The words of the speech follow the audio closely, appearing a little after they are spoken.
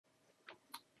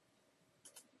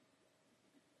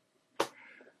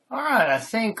All right, I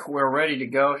think we're ready to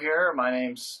go here. My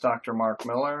name's Dr. Mark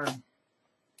Miller. Of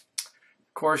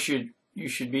course, you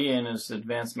should be in is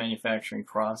advanced manufacturing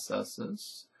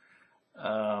processes.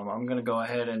 I'm going to go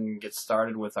ahead and get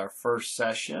started with our first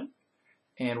session,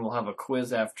 and we'll have a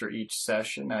quiz after each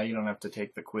session. Now, you don't have to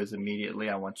take the quiz immediately.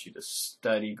 I want you to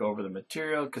study, go over the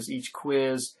material, because each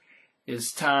quiz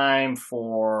is time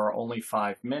for only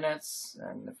 5 minutes,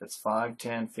 and if it's 5,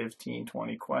 10, 15,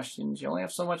 20 questions, you only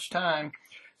have so much time.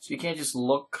 So you can't just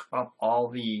look up all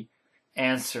the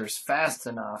answers fast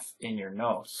enough in your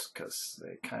notes because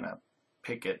they kind of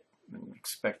pick it and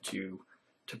expect you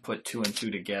to put 2 and 2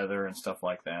 together and stuff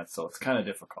like that. So it's kind of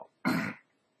difficult.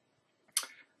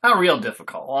 Not real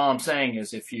difficult. All I'm saying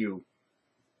is if you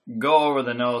go over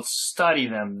the notes, study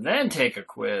them, then take a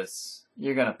quiz,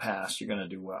 you're going to pass. You're going to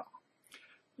do well.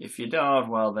 If you don't,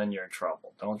 well, then you're in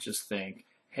trouble. Don't just think,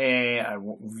 hey, I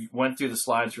went through the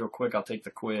slides real quick, I'll take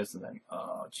the quiz, and then,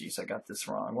 oh, geez, I got this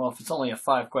wrong. Well, if it's only a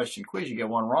 5-question quiz, you get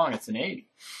one wrong, it's an 80.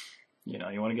 You know,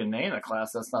 you want to get an A in the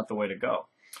class, that's not the way to go.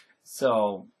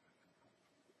 So,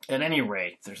 at any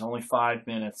rate, there's only 5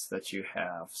 minutes that you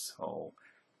have, so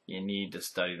you need to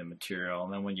study the material.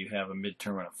 And then when you have a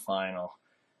midterm and a final,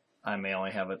 I may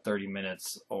only have it 30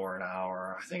 minutes or an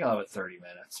hour. I think I'll have it 30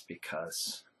 minutes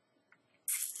because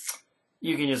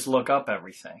you can just look up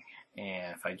everything.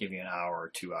 And if I give you an hour or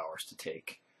 2 hours to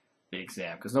take the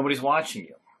exam, because nobody's watching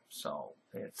you. So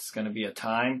it's going to be a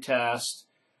time test.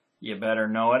 You better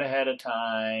know it ahead of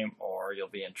time or you'll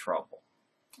be in trouble.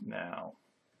 Now,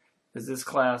 is this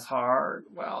class hard?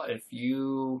 Well, if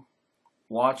you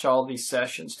watch all these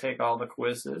sessions, take all the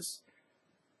quizzes,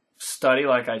 study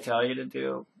like I tell you to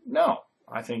do, no,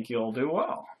 I think you'll do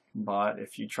well. But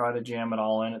if you try to jam it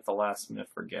all in at the last minute,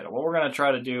 forget it. What we're going to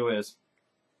try to do is,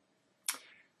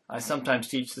 I sometimes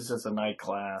teach this as a night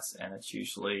class, and it's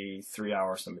usually 3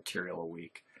 hours of material a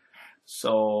week.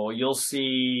 So you'll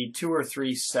see 2 or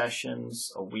 3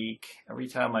 sessions a week. Every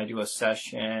time I do a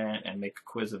session and make a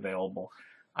quiz available,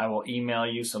 I will email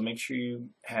you. So make sure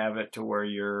you have it to where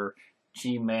your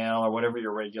Gmail or whatever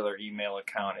your regular email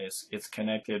account is, it's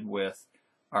connected with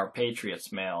our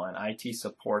Patriots mail, and IT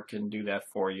support can do that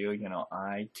for you. You know,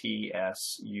 ITSUPPORT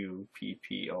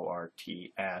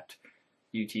at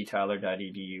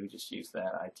uttyler.edu. Just use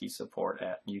that, IT support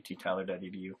at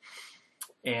uttyler.edu.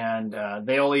 And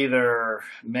they'll either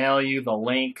mail you the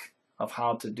link of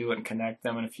how to do it and connect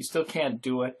them. And if you still can't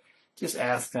do it, just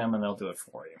ask them and they'll do it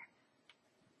for you.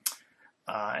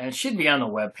 And it should be on the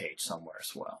web page somewhere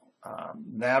as well.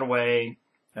 That way,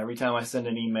 every time I send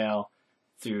an email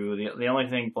through, the only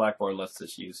thing Blackboard lets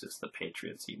us use is the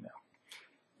Patriots email.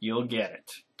 You'll get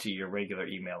it to your regular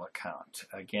email account.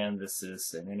 Again, this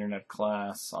is an internet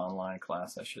class, online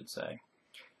class, I should say.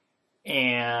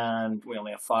 And we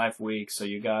only have 5 weeks, so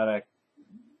you gotta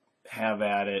have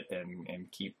at it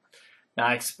and keep. Now,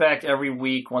 I expect every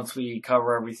week, once we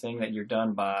cover everything, that you're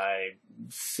done by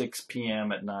 6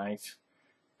 p.m. at night.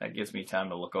 That gives me time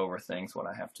to look over things, what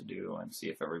I have to do, and see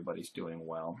if everybody's doing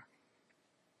well.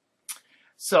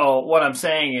 So what I'm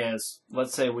saying is,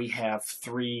 let's say we have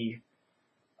 3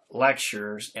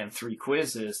 lectures and 3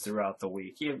 quizzes throughout the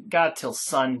week. You've got till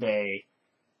Sunday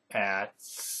at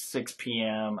 6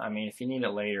 p.m. I mean, if you need it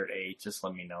later at 8, just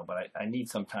let me know. But I need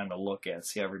some time to look at,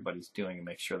 see how everybody's doing, and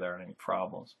make sure there aren't any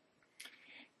problems.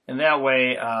 And that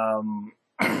way,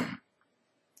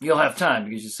 you'll have time,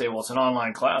 because you say, well, it's an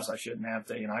online class. I shouldn't have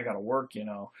to, I got to work,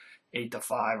 8 to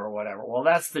 5 or whatever. Well,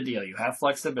 that's the deal. You have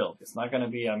flexibility. It's not going to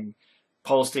be, I'm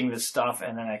posting this stuff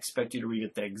and then I expect you to read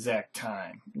at the exact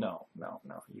time. No.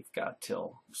 You've got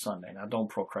till Sunday. Now, don't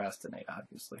procrastinate,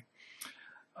 obviously.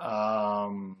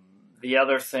 The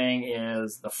other thing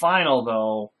is the final,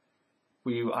 though,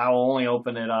 I will only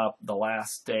open it up the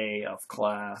last day of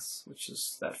class, which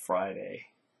is that Friday.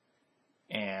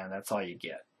 And that's all you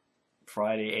get.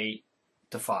 Friday 8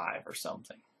 to 5 or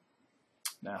something.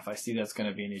 Now, if I see that's going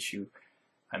to be an issue,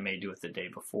 I may do it the day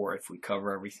before if we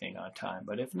cover everything on time.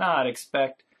 But if not,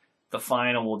 expect the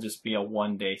final will just be a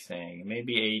one-day thing.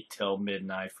 Maybe 8 till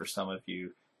midnight for some of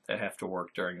you that have to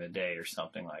work during the day or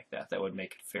something like that. That would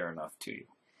make it fair enough to you.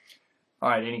 All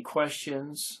right, any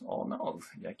questions? Oh, no,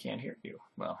 I can't hear you.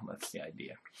 Well, that's the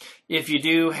idea. If you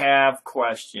do have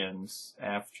questions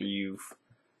after you've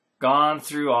gone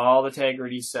through all the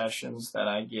integrity sessions that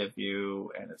I give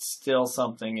you and it's still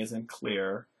something isn't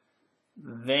clear,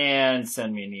 then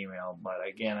send me an email. But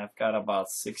again, I've got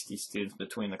about 60 students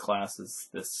between the classes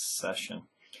this session,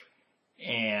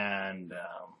 and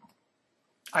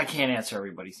I can't answer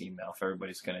everybody's email if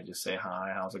everybody's going to just say,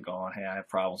 hi, how's it going? Hey, I have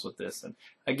problems with this. And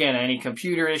again, any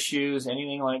computer issues,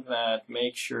 anything like that,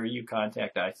 make sure you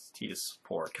contact IT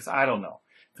support, because I don't know.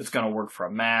 if it's going to work for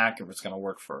a Mac, if it's going to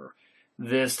work for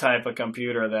this type of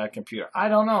computer or that computer. I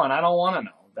don't know, and I don't want to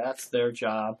know. That's their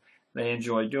job. They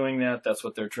enjoy doing that. That's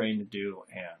what they're trained to do.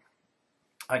 And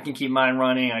I can keep mine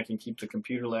running. I can keep the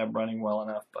computer lab running well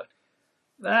enough, but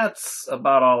that's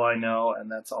about all I know,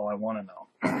 and that's all I want to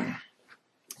know.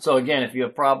 So again, if you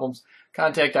have problems,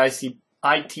 contact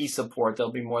IT support.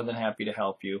 They'll be more than happy to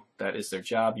help you. That is their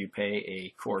job. You pay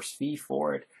a course fee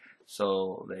for it,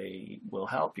 so they will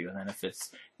help you. And then if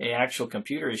it's an actual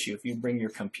computer issue, if you bring your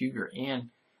computer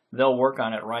in, they'll work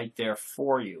on it right there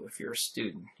for you. If you're a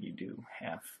student, you do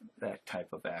have that type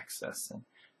of access and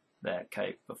that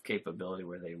type of capability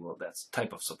where they will, that's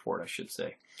type of support, I should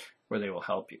say, where they will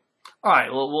help you. All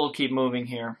right, well, we'll keep moving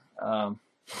here.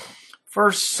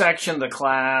 First section of the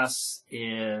class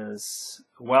is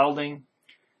welding.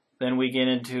 Then we get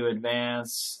into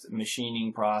advanced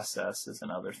machining processes and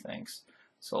other things.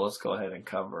 So let's go ahead and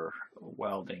cover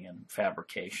welding and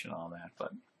fabrication, all that.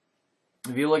 But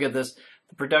if you look at this,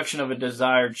 the production of a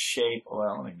desired shape,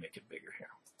 well, let me make it bigger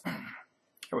here.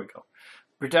 Here we go.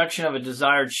 Production of a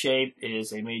desired shape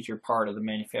is a major part of the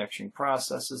manufacturing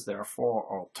processes. There are 4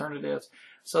 alternatives.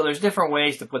 So there's different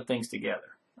ways to put things together.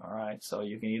 All right, so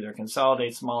you can either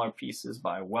consolidate smaller pieces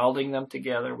by welding them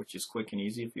together, which is quick and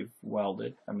easy if you've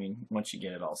welded. I mean, once you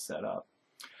get it all set up.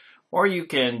 Or you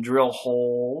can drill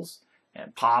holes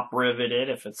and pop rivet it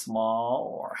if it's small,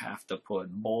 or have to put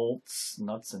bolts,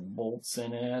 nuts and bolts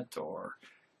in it, or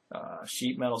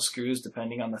sheet metal screws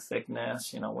depending on the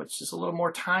thickness, which is a little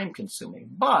more time consuming.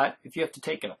 But if you have to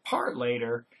take it apart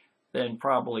later, then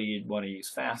probably you'd want to use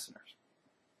fasteners.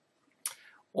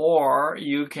 Or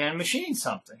you can machine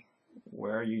something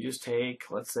where you just take,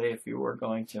 let's say if you were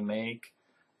going to make,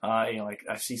 like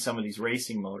I see some of these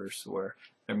racing motors where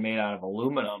they're made out of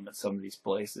aluminum at some of these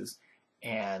places,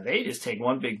 and they just take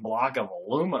one big block of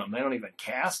aluminum. They don't even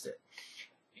cast it.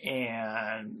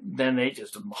 And then they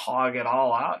just hog it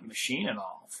all out and machine it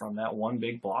all from that one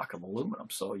big block of aluminum.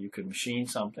 So you could machine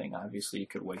something. Obviously, you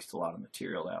could waste a lot of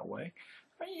material that way.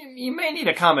 You may need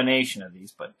a combination of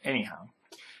these, but anyhow.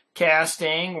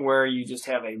 Casting, where you just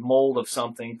have a mold of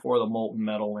something, pour the molten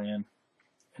metal in,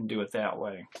 and do it that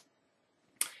way.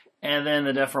 And then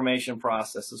the deformation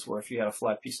process is where if you had a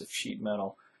flat piece of sheet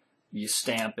metal, you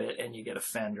stamp it and you get a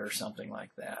fender or something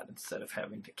like that instead of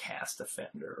having to cast a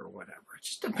fender or whatever. It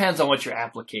just depends on what your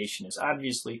application is.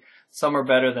 Obviously, some are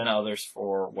better than others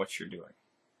for what you're doing.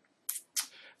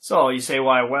 So you say,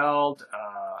 why weld?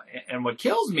 And what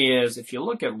kills me is if you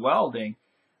look at welding,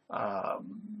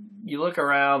 you look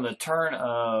around the turn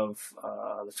of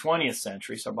the 20th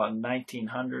century, so about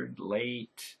 1900,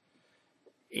 late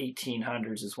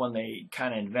 1800s is when they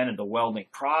kind of invented the welding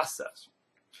process.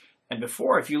 And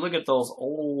before, if you look at those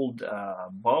old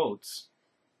boats,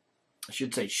 I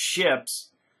should say ships,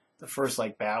 the first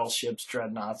like battleships,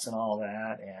 dreadnoughts and all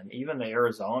that, and even the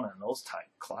Arizona and those type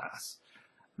class,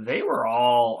 they were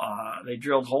all, they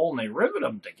drilled holes and they riveted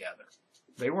them together.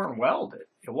 They weren't welded.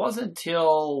 It wasn't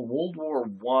until World War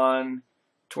I,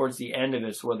 towards the end of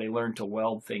it, where they learned to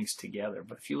weld things together.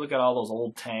 But if you look at all those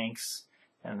old tanks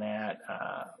and that,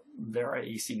 there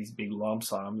you see these big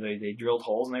lumps on them. They drilled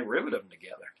holes and they riveted them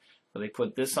together. So they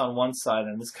put this on one side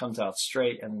and this comes out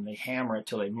straight, and then they hammer it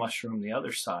till they mushroom the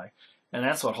other side. And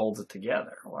that's what holds it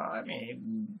together. Well, I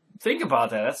mean, think about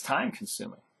that. That's time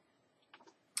consuming.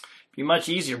 It'd be much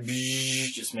easier,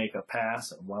 just make a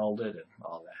pass and weld it and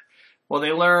all that. Well,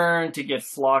 they learned to get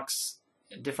flux,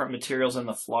 different materials in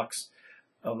the flux,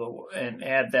 and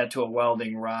add that to a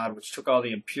welding rod, which took all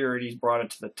the impurities, brought it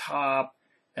to the top,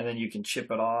 and then you can chip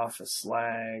it off as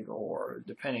slag, or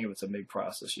depending if it's a MIG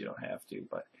process, you don't have to,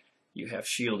 but you have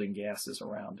shielding gases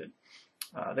around it.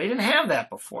 They didn't have that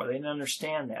before. They didn't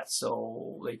understand that,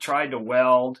 so they tried to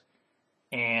weld,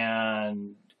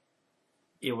 and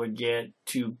it would get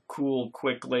too cool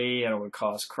quickly, and it would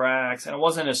cause cracks, and it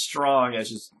wasn't as strong as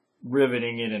just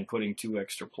riveting it and putting 2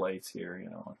 extra plates here,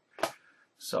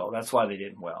 So that's why they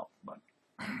didn't weld. But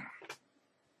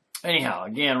anyhow,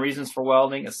 again, reasons for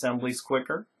welding: assembly's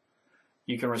quicker.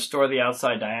 You can restore the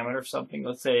outside diameter of something.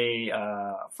 Let's say,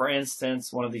 for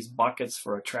instance, one of these buckets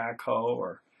for a track hoe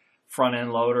or front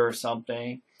end loader or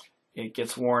something. It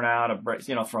gets worn out,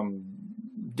 from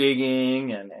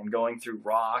digging and going through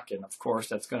rock, and of course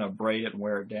that's going to abrade it and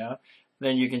wear it down.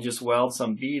 Then you can just weld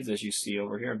some beads, as you see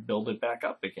over here, and build it back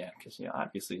up again, because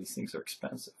obviously these things are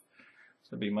expensive.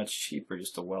 So it'd be much cheaper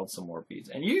just to weld some more beads.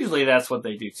 And usually that's what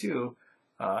they do too,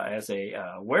 as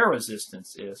a wear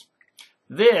resistance is.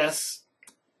 This,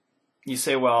 you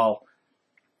say, well,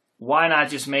 why not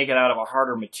just make it out of a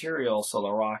harder material so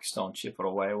the rocks don't chip it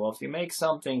away? Well, if you make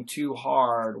something too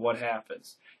hard, what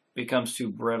happens? becomes too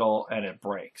brittle and it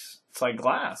breaks. It's like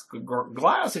glass.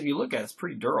 Glass, if you look at it, it's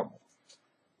pretty durable.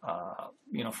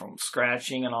 You know, from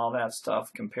scratching and all that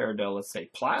stuff compared to, let's say,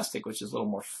 plastic, which is a little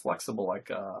more flexible, like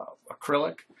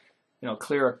acrylic, you know,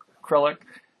 clear acrylic.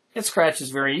 It scratches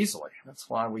very easily. That's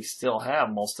why we still have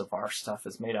most of our stuff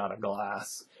is made out of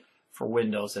glass for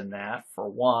windows and that. For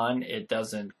one, it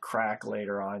doesn't crack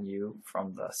later on you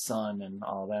from the sun and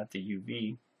all that, the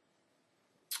UV.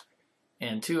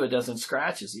 And two, it doesn't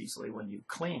scratch as easily when you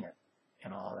clean it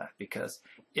and all that because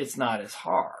it's not as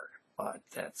hard, but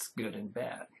that's good and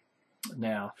bad.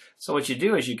 Now, so what you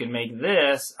do is you can make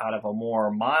this out of a more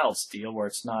mild steel where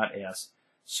it's not as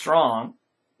strong,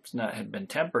 it's not had been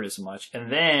tempered as much,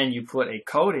 and then you put a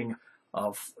coating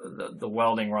of the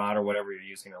welding rod or whatever you're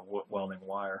using, the welding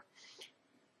wire,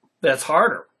 that's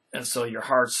harder, and so you're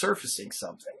hard surfacing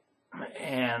something,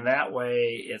 and that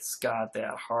way it's got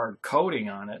that hard coating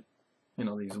on it, you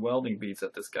know, these welding beads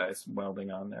that this guy's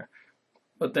welding on there.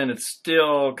 But then it's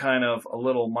still kind of a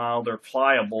little milder,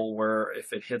 pliable, where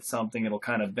if it hits something, it'll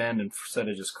kind of bend instead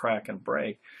of just crack and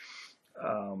break.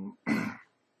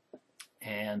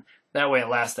 And that way it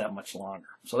lasts that much longer.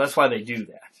 So that's why they do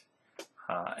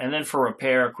that. And then for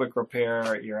repair, quick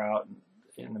repair, you're out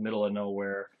in the middle of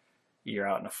nowhere, you're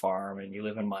out in a farm, and you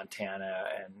live in Montana,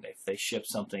 and if they ship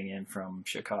something in from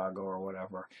Chicago or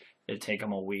whatever, it'd take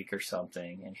them a week or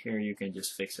something, and here you can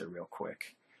just fix it real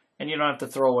quick. And you don't have to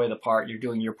throw away the part. You're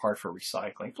doing your part for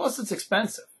recycling. Plus, it's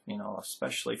expensive, you know,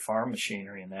 especially farm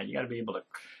machinery and that. You got to be able to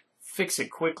fix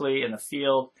it quickly in the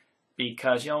field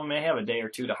because you may have a day or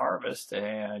two to harvest,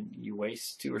 and you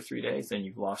waste 2 or 3 days, then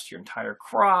you've lost your entire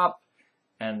crop,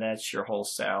 and that's your whole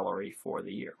salary for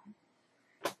the year.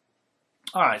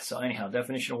 All right, so anyhow,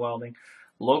 definition of welding.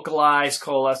 Localized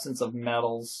coalescence of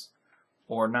metals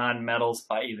or non-metals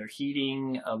by either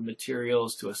heating of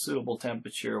materials to a suitable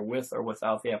temperature with or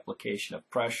without the application of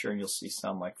pressure, and you'll see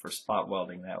some like for spot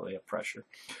welding that way of pressure,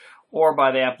 or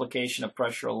by the application of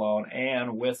pressure alone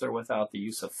and with or without the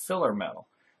use of filler metal,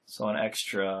 so an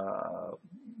extra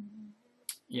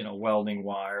you know, welding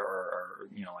wire or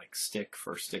you know, like stick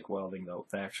for stick welding,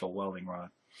 the actual welding rod.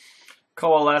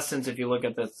 Coalescence, if you look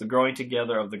at this, the growing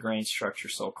together of the grain structure,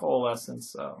 so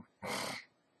coalescence,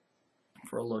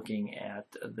 we're looking at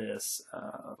this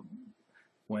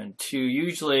when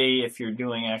usually if you're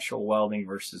doing actual welding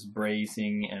versus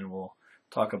brazing, and we'll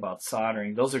talk about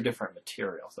soldering, those are different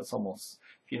materials. That's almost,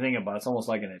 if you think about it, it's almost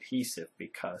like an adhesive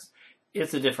because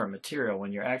it's a different material.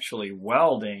 When you're actually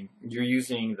welding, you're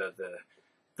using the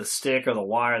stick or the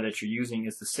wire that you're using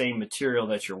is the same material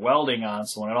that you're welding on,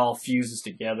 so when it all fuses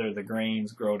together, the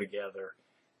grains grow together,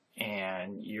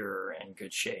 and you're in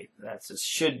good shape. That's it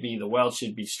should be. The weld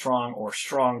should be strong or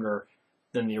stronger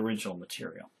than the original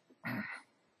material.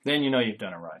 Then you know you've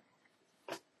done it right.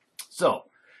 So,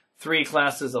 3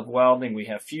 classes of welding. We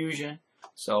have fusion.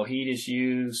 So heat is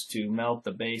used to melt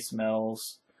the base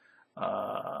metals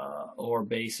or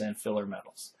base and filler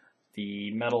metals.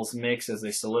 The metals mix as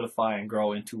they solidify and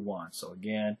grow into one. So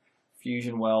again,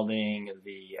 fusion welding,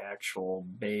 the actual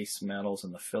base metals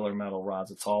and the filler metal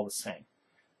rods, it's all the same.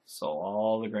 So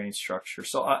all the grain structure.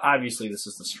 So obviously this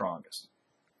is the strongest.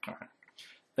 All right.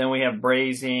 Then we have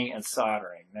brazing and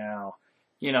soldering. Now,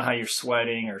 you know how you're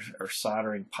sweating or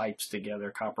soldering pipes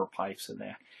together, copper pipes and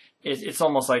that. It's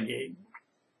almost like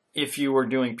if you were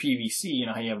doing PVC, you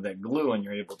know how you have that glue and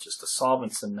you're able just to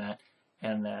solvent cement,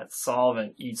 and that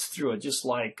solvent eats through it, just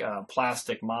like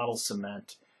plastic model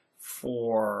cement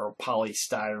for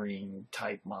polystyrene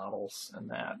type models and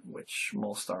that, which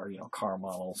most are, you know, car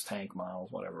models, tank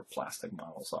models, whatever plastic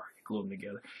models are. You glue them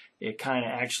together. It kind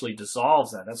of actually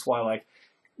dissolves that. That's why, like,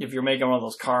 if you're making one of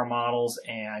those car models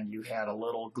and you had a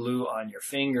little glue on your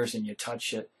fingers and you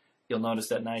touch it, you'll notice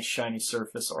that nice shiny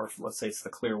surface, or let's say it's the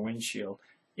clear windshield,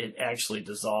 it actually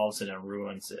dissolves it and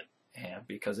ruins it. And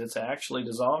because it's actually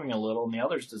dissolving a little and the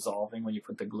other's dissolving when you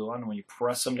put the glue on, and when you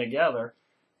press them together,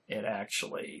 it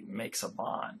actually makes a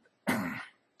bond. Let's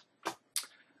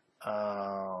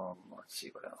see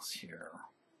what else here.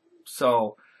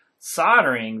 So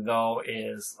soldering, though,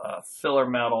 is filler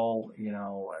metal. You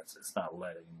know, it's not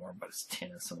lead anymore, but it's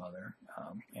tin and some other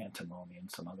antimony and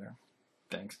some other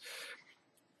things.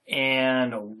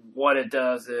 And what it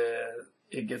does is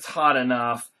it gets hot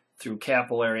enough through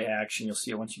capillary action. You'll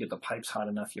see it once you get the pipes hot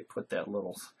enough, you put that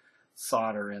little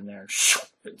solder in there.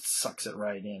 It sucks it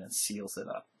right in and seals it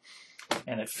up.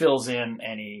 And it fills in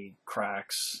any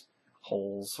cracks,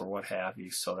 holes, or what have you,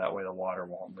 so that way the water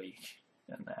won't leak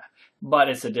in that. But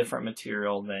it's a different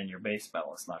material than your base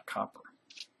metal. It's not copper.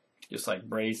 Just like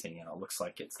brazing, you know, it looks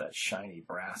like it's that shiny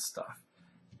brass stuff.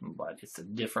 But it's a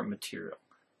different material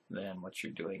than what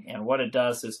you're doing. And what it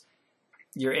does is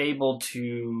you're able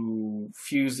to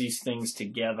fuse these things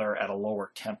together at a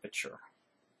lower temperature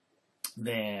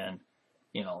than,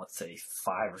 let's say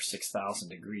 5,000 or 6,000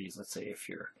 degrees. Let's say if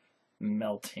you're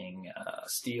melting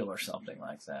steel or something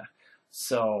like that.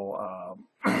 So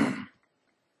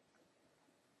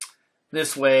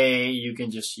this way you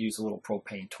can just use a little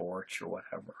propane torch or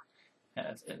whatever,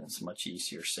 and it's much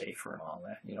easier, safer, and all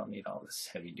that. You don't need all this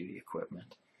heavy-duty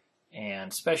equipment,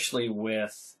 and especially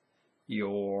with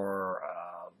your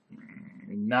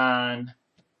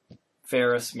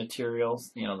non-ferrous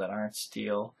materials, that aren't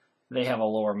steel, they have a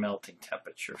lower melting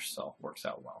temperature, so it works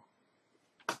out well.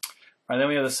 All right, then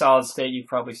we have the solid state. You've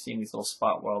probably seen these little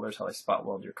spot welders, how they spot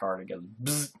weld your car together.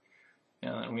 Bzz.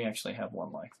 And we actually have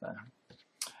one like that.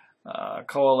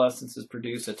 Coalescence is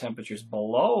produced at temperatures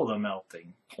below the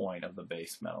melting point of the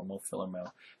base metal, no filler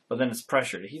metal. But then it's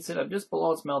pressured. It heats it up just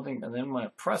below its melting, and then when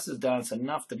it presses down, it's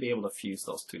enough to be able to fuse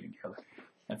those two together.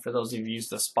 And for those of you who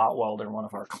used a spot welder in one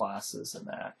of our classes and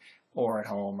that, or at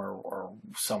home or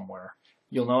somewhere,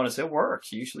 you'll notice it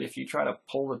works. Usually if you try to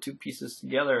pull the two pieces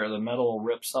together, the metal will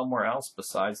rip somewhere else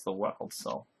besides the weld.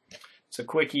 So it's a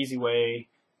quick, easy way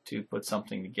to put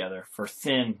something together for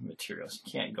thin materials.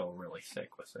 You can't go really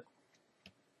thick with it.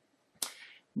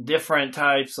 Different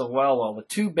types of weld. Well, the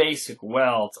two basic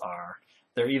welds are,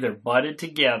 they're either butted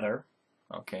together.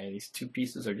 Okay, these two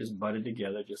pieces are just butted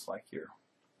together, just like your,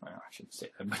 well, I shouldn't say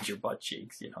that, but your butt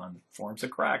cheeks, and it forms a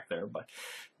crack there, but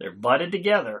they're butted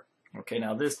together. Okay,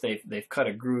 now this, they've cut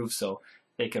a groove so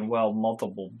they can weld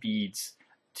multiple beads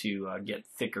to get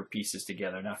thicker pieces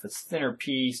together. Now, if it's a thinner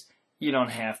piece, you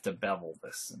don't have to bevel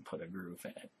this and put a groove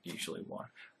in it, usually one.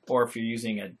 Or if you're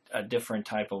using a different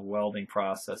type of welding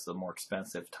process, a more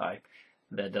expensive type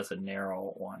that does a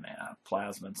narrow one,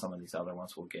 plasma, and some of these other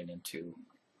ones we'll get into,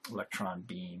 electron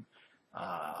beam,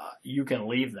 you can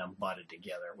leave them butted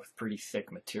together with pretty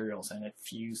thick materials, and it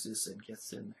fuses and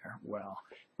gets in there well.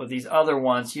 With these other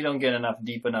ones, you don't get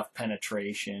deep enough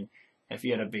penetration. If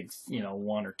you had a big,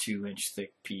 1 or 2 inch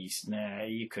thick piece, nah,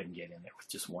 you couldn't get in there with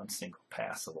just one single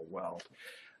pass of a weld.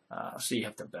 So you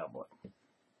have to bevel it.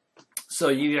 So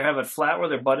you either have it flat where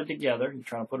they're butted together, you're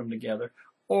trying to put them together,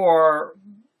 or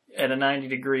at a 90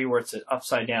 degree where it's an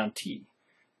upside down T.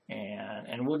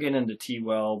 And we'll get into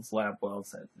T-welds, lap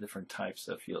welds, and different types,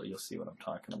 so you'll see what I'm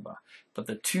talking about. But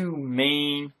the two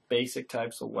main basic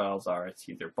types of welds are, it's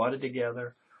either butted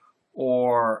together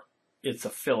or it's a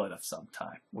fillet of some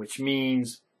type, which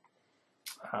means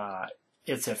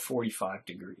it's at 45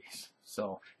 degrees.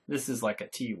 So this is like a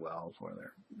T-weld where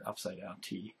they're upside down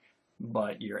T,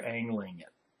 but you're angling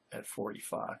it at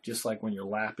 45. Just like when you're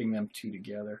lapping them two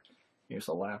together, here's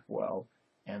a lap weld,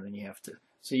 and then you have to,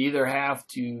 so you either have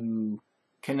to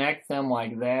connect them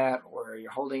like that, where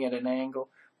you're holding at an angle,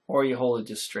 or you hold it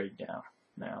just straight down.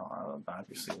 Now,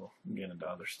 obviously, we'll get into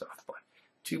other stuff, but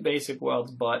two basic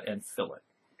welds, butt and fillet.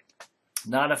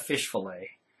 Not a fish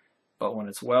fillet, but when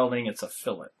it's welding, it's a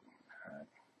fillet. All right.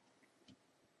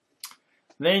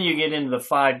 Then you get into the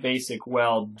 5 basic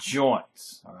weld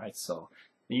joints. All right, so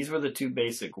these were the 2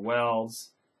 basic welds.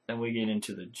 Then we get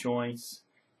into the joints.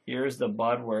 Here's the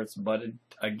butt where it's butted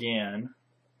again.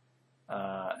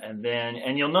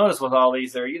 And you'll notice with all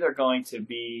these, they're either going to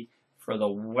be, for the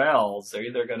welds, they're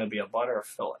either going to be a butt or a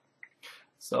fillet.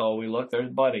 So we look, there's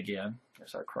butt again.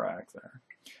 There's our crack there.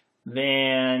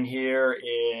 Then here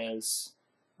is,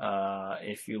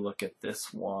 if you look at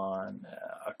this one,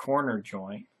 a corner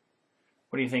joint.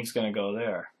 What do you think is going to go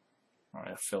there? All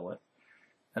right, a fillet.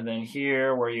 And then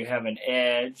here where you have an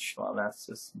edge, well, that's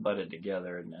just butted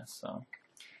together, isn't it? So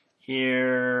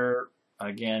here,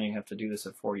 again, you have to do this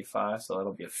at 45, so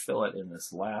that'll be a fillet in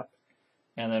this lap.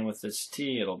 And then with this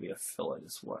T, it'll be a fillet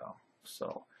as well.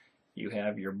 So you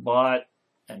have your butt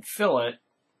and fillet,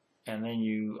 and then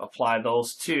you apply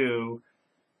those two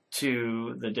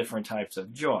to the different types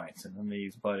of joints. And then they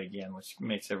use butt again, which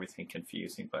makes everything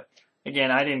confusing. But again,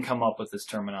 I didn't come up with this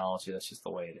terminology. That's just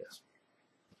the way it is.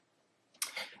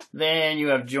 Then you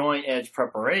have joint edge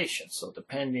preparation. So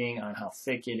depending on how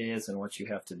thick it is and what you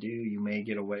have to do, you may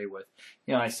get away with,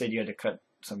 I said you had to cut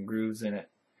some grooves in it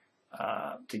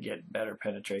to get better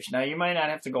penetration. Now, you might not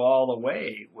have to go all the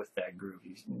way with that groove.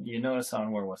 You notice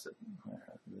on, where was it?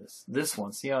 This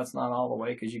one. See how it's not all the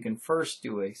way? Because you can first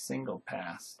do a single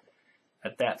pass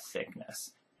at that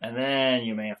thickness. And then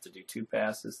you may have to do 2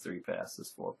 passes, 3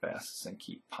 passes, 4 passes, and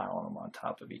keep piling them on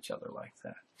top of each other like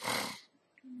that.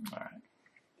 All right.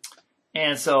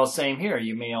 And so same here,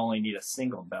 you may only need a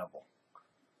single bevel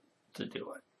to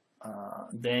do it.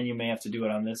 Then you may have to do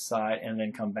it on this side and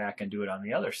then come back and do it on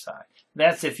the other side.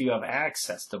 That's if you have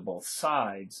access to both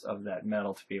sides of that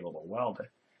metal to be able to weld it.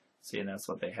 See, and that's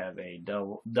what they have, a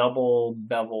double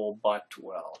bevel butt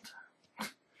weld.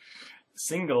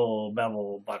 Single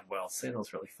bevel butt weld. Say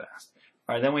those really fast.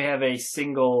 All right, then we have a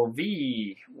single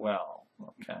V weld.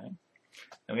 Okay.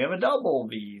 Then we have a double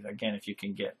V, again, if you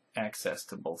can get access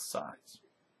to both sides.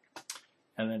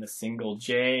 And then a single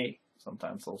J,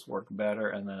 sometimes those work better,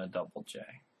 and then a double J,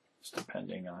 just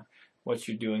depending on what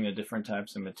you're doing, the different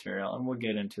types of material, and we'll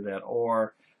get into that,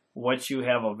 or what you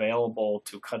have available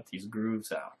to cut these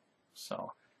grooves out.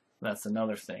 So that's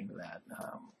another thing that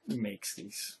makes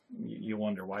these, you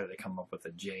wonder why do they come up with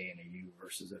a J and a U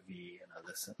versus a V and a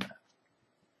this and that.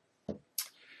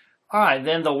 All right,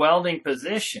 then the welding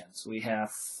positions. We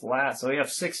have flat, so we have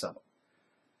 6 of them.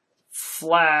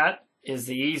 Flat is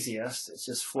the easiest. It's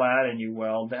just flat and you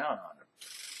weld down on it.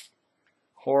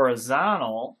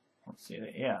 Horizontal, let's see,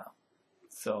 yeah.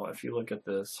 So if you look at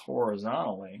this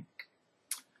horizontally,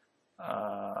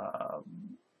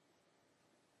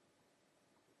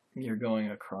 you're going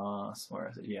across, where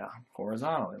is it? Yeah,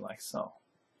 horizontally, like so. I'm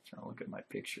trying to look at my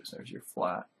pictures. There's your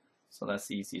flat. So that's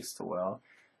the easiest to weld.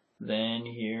 Then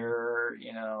here,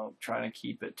 you know, trying to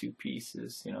keep it 2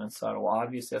 pieces, you know, inside. Well,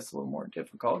 obviously that's a little more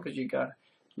difficult because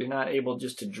you're not able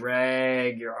just to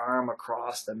drag your arm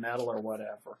across the metal or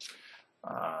whatever.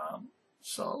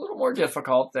 So a little more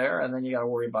difficult there, and then you got to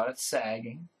worry about it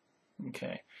sagging.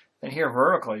 Okay. Then here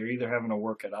vertical, you're either having to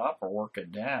work it up or work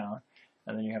it down,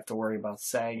 and then you have to worry about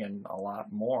sagging a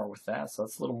lot more with that, so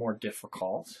it's a little more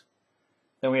difficult.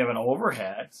 Then we have an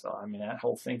overhead, so I mean that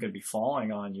whole thing could be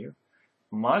falling on you.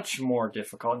 Much more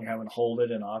difficult, and you're having to hold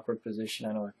it in an awkward position.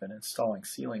 I know I've been installing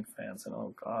ceiling fans, and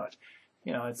oh god,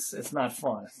 you know, it's not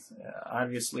fun.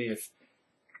 Obviously,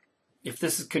 if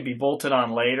this could be bolted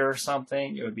on later or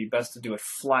something, it would be best to do it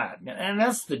flat. And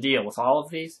that's the deal with all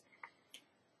of these.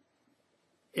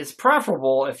 It's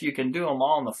preferable if you can do them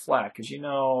all in the flat, because you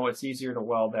know it's easier to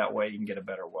weld that way. You can get a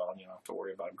better weld. You don't have to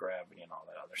worry about gravity and all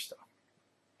that other stuff.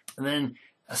 And then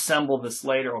assemble this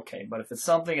later, okay. But if it's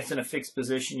something that's in a fixed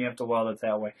position, you have to weld it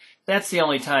that way. That's the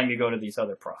only time you go to these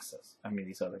other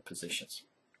these other positions.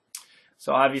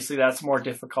 So obviously that's more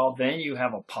difficult. Then you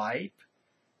have a pipe,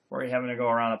 where you're having to go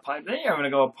around a pipe. Then you're having to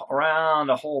go around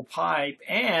a whole pipe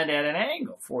and at an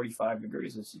angle, 45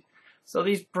 degrees. So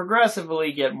these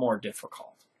progressively get more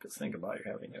difficult. Because think about it,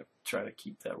 you're having to try to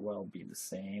keep that weld be the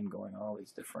same, going all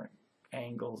these different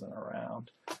angles and around.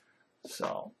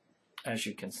 So, as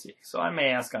you can see. So I may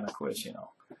ask on a quiz, you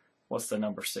know, what's the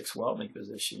number 6 welding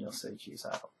position? You'll say, geez,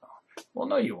 I don't know. Well,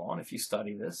 no, you won't. If you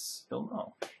study this, you'll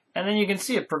know. And then you can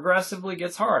see it progressively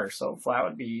gets harder. So flat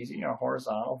would be easy, you know,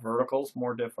 horizontal. Vertical is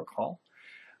more difficult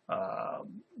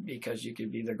because you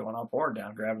could be either going up or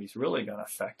down. Gravity's really going to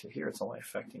affect it here. It's only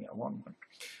affecting it one way.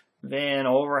 Then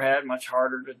overhead, much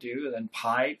harder to do. Then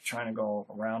pipe, trying to go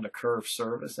around a curved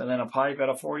surface. And then a pipe at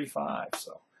a 45.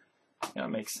 So, you know,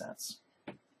 it makes sense.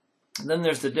 And then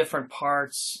there's the different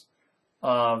parts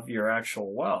of your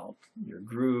actual weld, your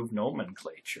groove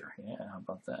nomenclature. Yeah, how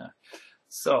about that?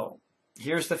 So,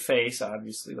 here's the face,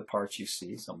 obviously the parts you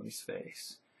see, somebody's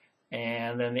face.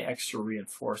 And then the extra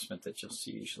reinforcement that you'll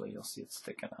see, usually you'll see it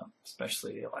sticking up,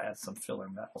 especially they'll add some filler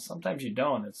metal. Sometimes you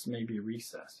don't, it's maybe a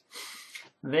recess.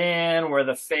 Then where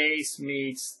the face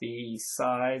meets the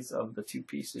sides of the 2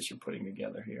 pieces you're putting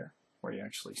together here, where you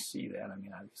actually see that, I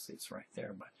mean obviously it's right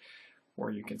there, but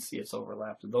where you can see it's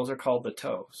overlapped. Those are called the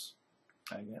toes,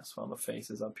 I guess. Well, the face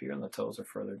is up here and the toes are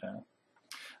further down.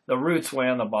 The root's way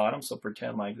on the bottom, so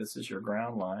pretend like this is your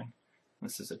ground line.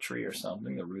 This is a tree or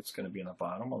something. The root's going to be on the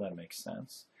bottom. Well, that makes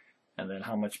sense. And then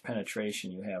how much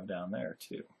penetration you have down there,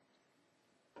 too.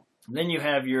 And then you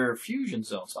have your fusion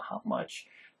zone. So how much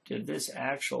did this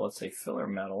actual, let's say, filler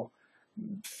metal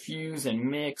fuse and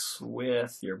mix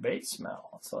with your base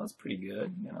metal? So that's pretty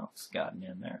good. You know, it's gotten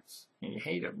in there. You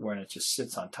hate it when it just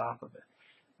sits on top of it.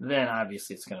 Then,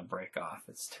 obviously, it's going to break off.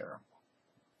 It's terrible.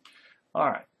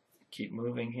 All right. Keep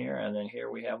moving here, and then here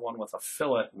we have one with a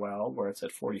fillet weld where it's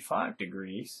at 45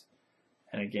 degrees,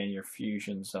 and again your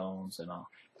fusion zones and all.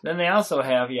 Then they also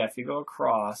have, yeah, if you go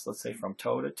across, let's say from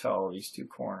toe to toe, these 2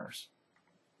 corners,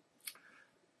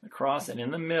 across and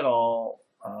in the middle,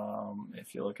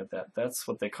 if you look at that, that's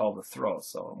what they call the throat.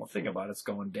 So well, think about it, it's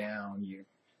going down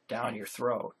your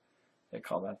throat. They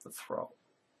call that the throat.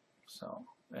 So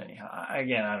anyhow,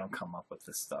 again, I don't come up with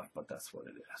this stuff, but that's what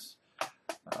it is.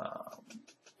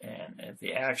 And at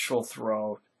the actual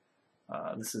throat,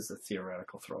 this is a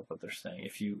theoretical throat, but they're saying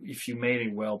if you made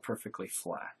a weld perfectly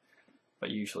flat, but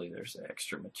usually there's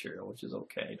extra material, which is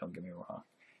okay, don't get me wrong.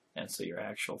 And so your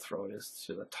actual throat is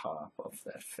to the top of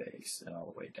that face and all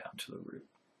the way down to the root.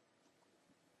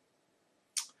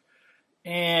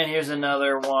 And here's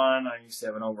another one. I used to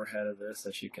have an overhead of this.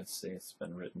 As you can see, it's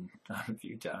been written a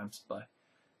few times. But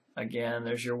again,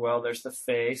 there's your weld. There's the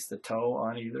face, the toe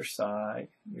on either side,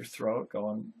 your throat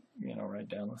going, right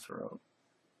down the throat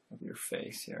of your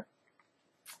face here.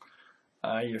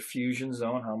 Your fusion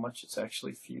zone, how much it's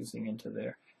actually fusing into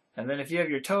there. And then if you have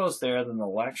your toes there, then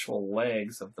the actual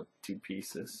legs of the two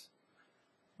pieces.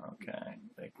 Okay,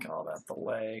 they call that the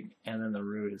leg. And then the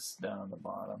root is down at the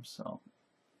bottom. So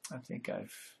I think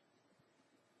I've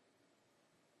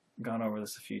gone over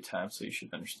this a few times, so you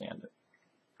should understand it.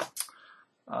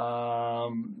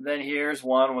 Then here's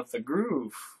one with the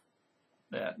groove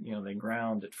that, they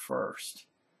ground it first.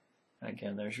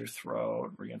 Again, there's your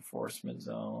throat, reinforcement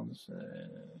zones,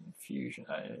 fusion.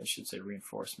 I should say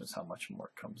reinforcements, how much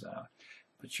more it comes out.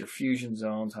 But your fusion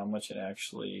zones, how much it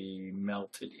actually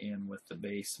melted in with the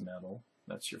base metal.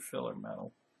 That's your filler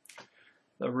metal.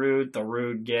 The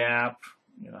root gap,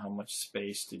 how much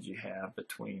space did you have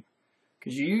between.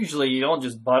 Because you don't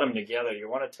just butt them together. You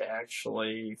want it to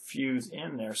actually fuse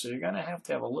in there. So you're going to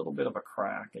have a little bit of a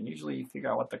crack. And usually you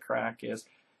figure out what the crack is.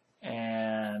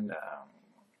 And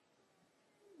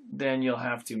then you'll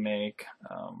have to make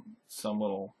some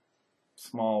little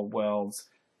small welds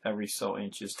every so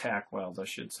inches, tack welds I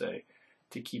should say,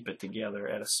 to keep it together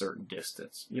at a certain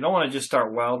distance. You don't want to just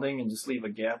start welding and just leave a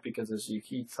gap, because as you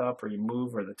heat up or you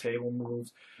move or the table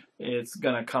moves, it's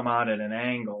going to come out at an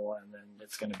angle and then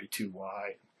it's going to be too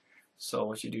wide. So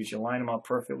what you do is you line them up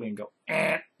perfectly and go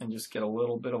and just get a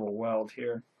little bit of a weld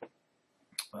here.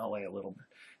 Well, lay a little bit.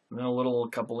 And then a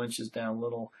couple inches down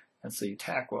little. And so you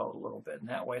tack weld a little bit, and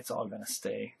that way it's all going to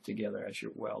stay together as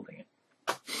you're welding it.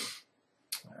 All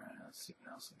right, let's see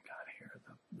what else we've got here.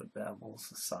 The bevels,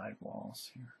 the side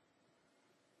walls here.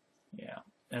 Yeah.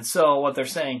 And so what they're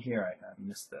saying here, I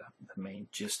missed the main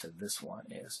gist of this one,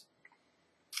 is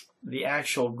the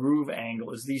actual groove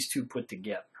angle is these two put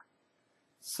together.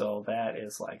 So that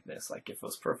is like this. Like if it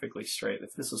was perfectly straight,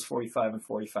 if this was 45 and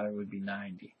 45, it would be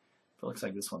 90. It looks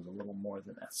like this one's a little more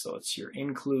than that. So it's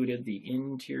the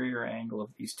interior angle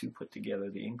of these two put together,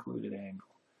 the included angle.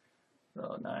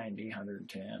 So 90,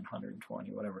 110,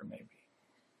 120, whatever it may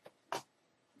be.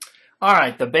 All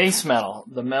right, the base metal,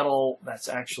 the metal that's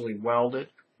actually welded,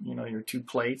 your two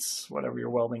plates, whatever you're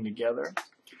welding together.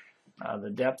 The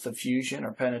depth of fusion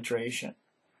or penetration,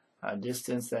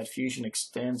 distance that fusion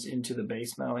extends into the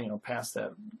base metal, past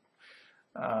that.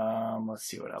 Let's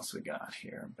see what else we got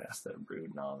here. Past that root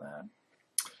and all that.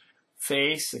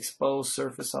 Face, exposed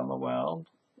surface on the weld,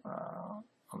 on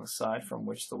the side from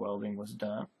which the welding was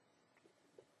done.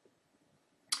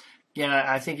 Again,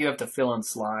 I think you have to fill in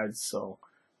slides, so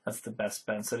that's the best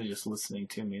bet. Instead of just listening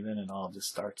to me, then it all just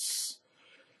starts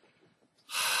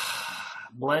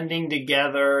blending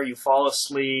together. You fall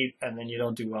asleep, and then you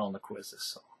don't do well in the quizzes.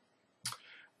 So.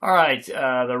 All right,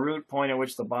 the root point at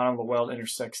which the bottom of the weld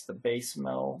intersects the base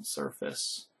metal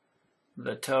surface,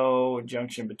 the toe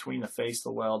junction between the face of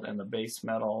the weld and the base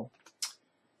metal,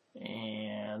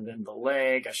 and then the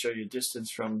leg. I show you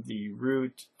distance from the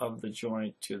root of the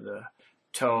joint to the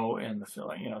toe and the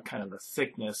filling, kind of the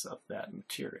thickness of that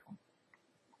material.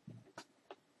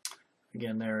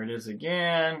 Again, there it is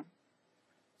again.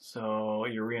 So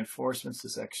your reinforcements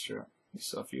is extra.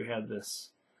 So if you had this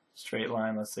straight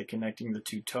line, let's say connecting the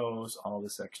two toes, all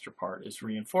this extra part is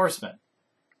reinforcement.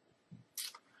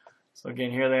 So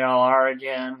again, here they all are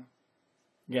again.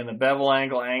 Again, the bevel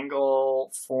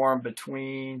angle formed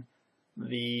between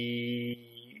the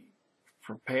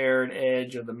prepared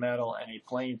edge of the metal and a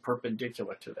plane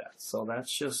perpendicular to that. So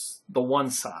that's just the one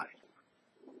side.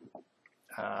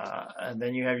 And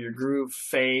then you have your groove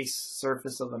face,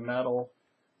 surface of the metal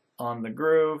on the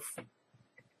groove.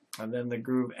 And then the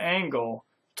groove angle,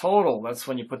 total, that's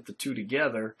when you put the two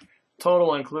together,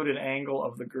 total included angle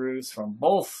of the grooves from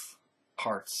both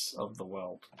parts of the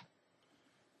weld,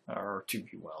 or to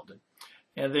be welded.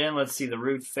 And then let's see the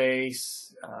root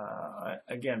face,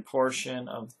 again, portion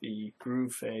of the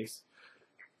groove face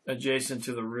adjacent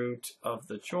to the root of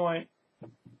the joint.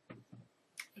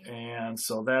 And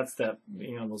so that's that,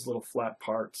 those little flat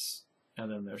parts,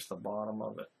 and then there's the bottom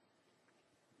of it.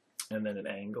 And then it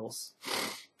angles.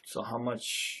 So how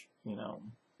much,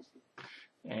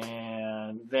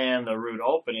 and then the root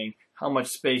opening, how much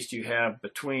space do you have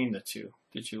between the two?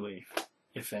 Did you leave,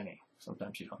 if any?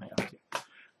 Sometimes you don't have to.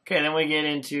 Okay, then we get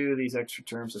into these extra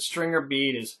terms. A stringer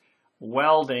bead is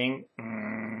welding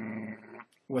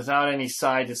without any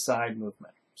side-to-side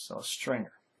movement. So a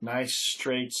stringer, nice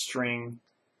straight string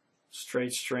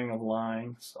of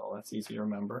line, so that's easy to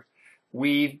remember.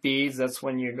 Weave beads, that's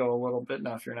when you go a little bit.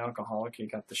 Now, if you're an alcoholic, you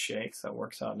got the shakes. That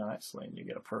works out nicely, and you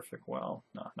get a perfect weld.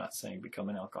 No, I'm not saying become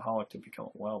an alcoholic to become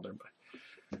a welder,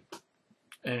 but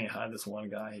anyhow, this one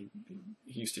guy,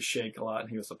 he used to shake a lot, and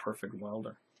he was a perfect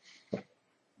welder.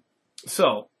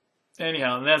 So,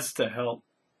 anyhow, and that's to help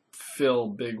fill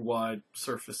big, wide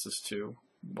surfaces too,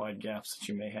 wide gaps that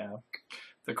you may have.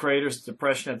 The crater's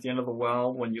depression at the end of the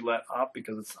weld when you let up,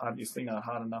 because it's obviously not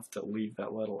hot enough to leave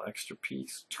that little extra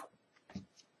piece.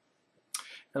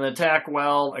 And the tack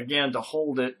weld, again, to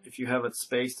hold it, if you have it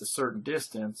spaced a certain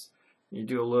distance, you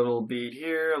do a little bead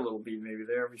here, a little bead maybe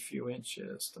there every few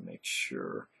inches to make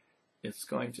sure it's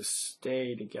going to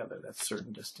stay together that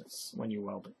certain distance when you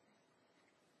weld it.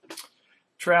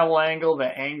 Travel angle,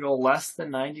 the angle less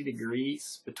than 90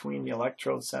 degrees between the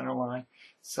electrode center line.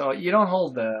 So you don't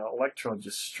hold the electrode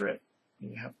just straight.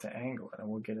 You have to angle it, and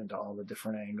we'll get into all the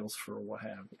different angles for what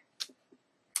have you.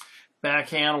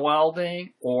 Backhand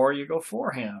welding, or you go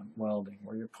forehand welding,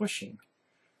 where you're pushing.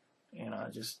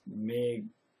 Just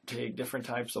take different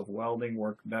types of welding,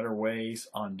 work better ways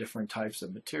on different types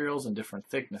of materials and different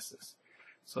thicknesses.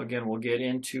 So again, we'll get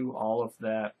into all of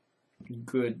that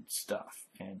good stuff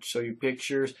and show you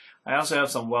pictures. I also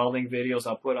have some welding videos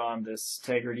I'll put on this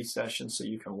integrity session so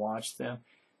you can watch them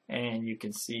and you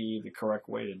can see the correct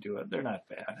way to do it. They're not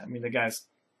bad. I mean, the guy's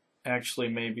actually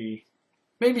maybe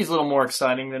he's a little more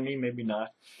exciting than me, maybe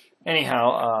not.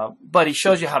 Anyhow, but he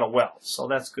shows you how to weld, so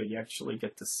that's good. You actually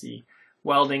get to see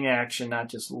welding action, not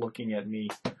just looking at me,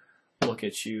 look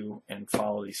at you and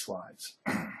follow these slides.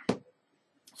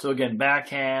 So again,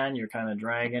 backhand, you're kind of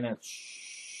dragging it,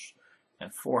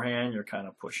 and forehand, you're kind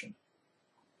of pushing.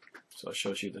 So it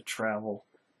shows you the travel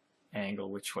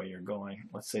angle, which way you're going.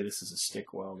 Let's say this is a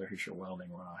stick welder. Here's your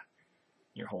welding rod.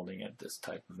 You're holding it this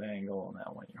type of angle, and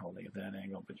that one you're holding it that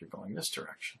angle, but you're going this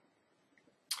direction.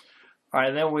 All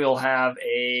right, then we'll have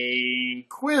a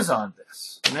quiz on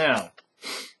this. Now,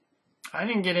 I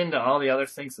didn't get into all the other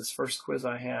things this first quiz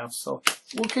I have, so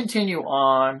we'll continue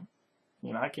on.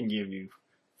 I can give you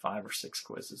 5 or 6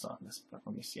 quizzes on this, but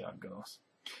let me see how it goes.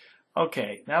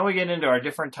 Okay, now we get into our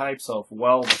different types of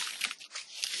welding.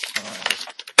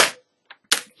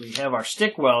 We have our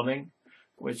stick welding,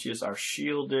 which is our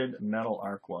shielded metal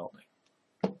arc welding.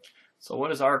 So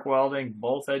what is arc welding?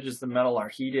 Both edges of the metal are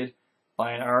heated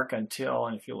by an arc until,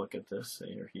 and if you look at this, say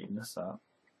you're heating this up,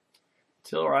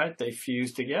 till right, they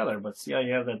fuse together. But see how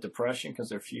you have that depression because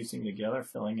they're fusing together,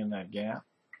 filling in that gap.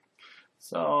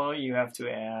 So you have to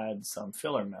add some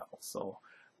filler metal. So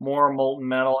more molten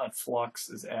metal and flux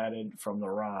is added from the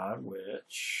rod,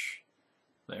 which,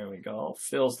 there we go,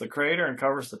 fills the crater and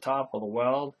covers the top of the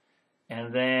weld.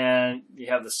 And then you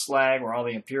have the slag where all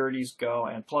the impurities go,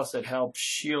 and plus it helps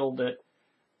shield it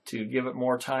to give it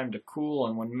more time to cool.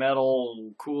 And when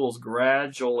metal cools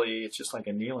gradually, it's just like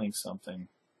annealing something.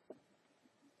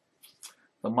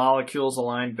 The molecules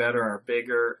align better, are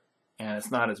bigger, and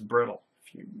it's not as brittle.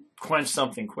 If you quench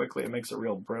something quickly, it makes it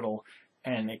real brittle,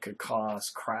 and it could cause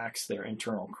cracks there,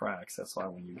 internal cracks. That's why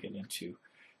when you get into,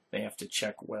 they have to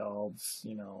check welds,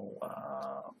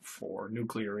 for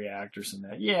nuclear reactors and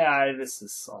that. Yeah, this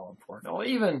is all important. Well,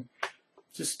 even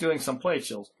just doing some plates,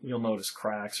 you'll notice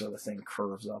cracks or the thing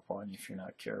curves up on you if you're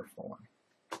not careful.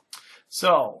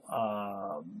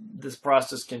 So this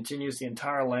process continues the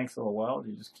entire length of the weld.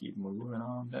 You just keep moving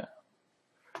on down.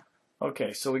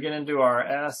 Okay, so we get into our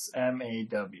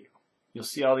SMAW. You'll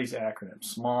see all these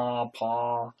acronyms. SMAW,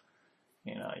 PAW.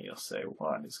 You'll say,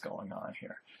 what is going on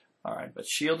here? All right, but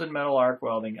shielded metal arc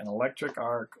welding, an electric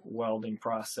arc welding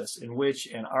process in which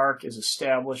an arc is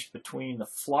established between the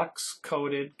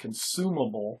flux-coated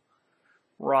consumable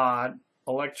rod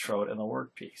electrode and the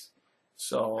workpiece.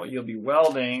 So you'll be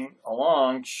welding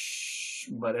along,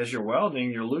 but as you're welding,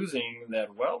 you're losing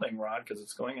that welding rod because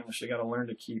it's going in there. So you got to learn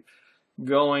to keep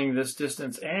going this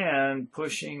distance and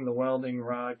pushing the welding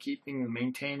rod,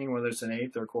 maintaining whether it's an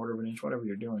 1/8 or 1/4 of an inch, whatever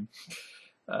you're doing.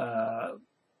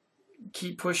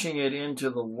 Keep pushing it into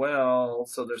the weld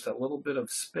so there's that little bit of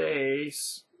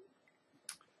space,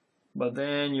 but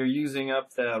then you're using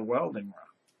up that welding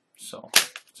rod. So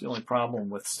it's the only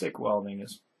problem with stick welding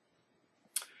is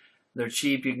they're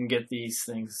cheap. You can get these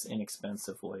things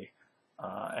inexpensively,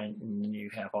 and you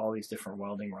have all these different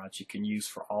welding rods you can use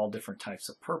for all different types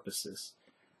of purposes.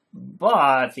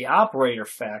 But the operator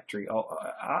factor,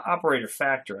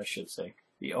 I should say,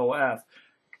 the OF,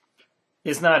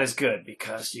 is not as good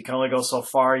because you can only go so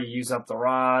far. You use up the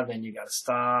rod, then you got to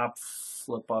stop,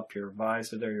 flip up your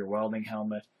visor there, your welding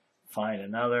helmet, find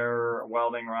another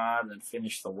welding rod, then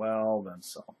finish the weld. And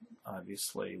so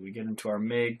obviously we get into our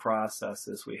MIG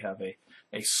processes. We have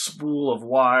a spool of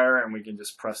wire, and we can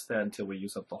just press that until we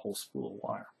use up the whole spool of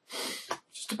wire.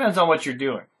 Just depends on what you're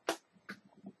doing.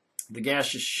 The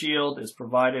gaseous shield is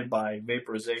provided by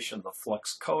vaporization of the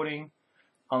flux coating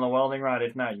on the welding rod.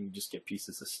 If not, you can just get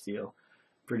pieces of steel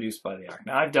produced by the arc.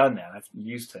 Now, I've done that. I've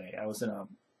used it. I was in a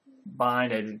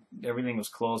bind. Everything was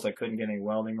closed. I couldn't get any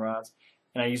welding rods.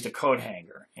 And I used a coat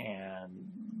hanger. And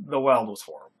the weld was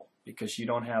horrible because you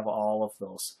don't have all of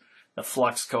the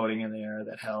flux coating in there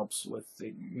that helps with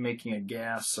making a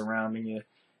gas surrounding it.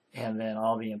 And then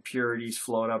all the impurities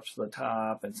float up to the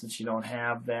top. And since you don't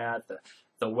have that,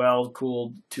 the weld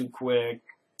cooled too quick.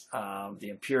 The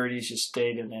impurities just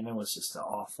stayed in, and it was just an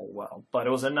awful weld. But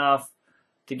it was enough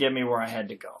to get me where I had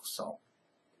to go. So,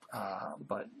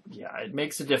 but yeah, it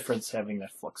makes a difference having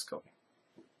that flux coating.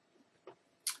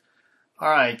 All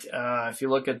right, if you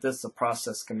look at this, the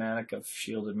process schematic of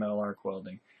shielded metal arc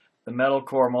welding. The metal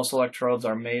core, most electrodes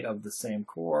are made of the same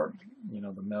core, you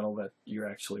know, the metal that you're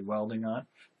actually welding on.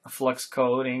 A flux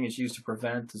coating is used to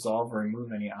prevent, dissolve, or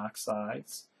remove any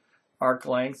oxides. Arc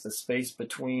length, the space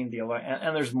between the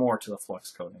and there's more to the flux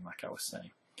coating, like I was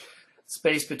saying.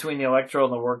 Space between the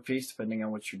electrode and the workpiece, depending on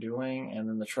what you're doing, and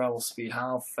then the travel speed,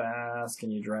 how fast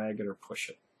can you drag it or push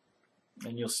it?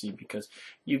 And you'll see, because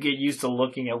you get used to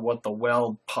looking at what the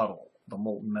weld puddle, the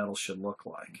molten metal, should look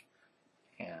like,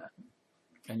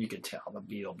 and you can tell the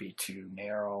bead will be too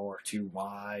narrow or too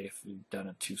wide if you've done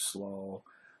it too slow,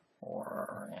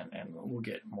 and we'll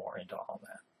get more into all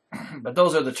that. But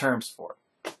those are the terms for it.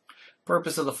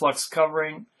 Purpose of the flux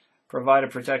covering: provide a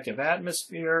protective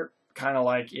atmosphere, kind of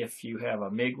like if you have a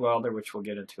MIG welder, which we'll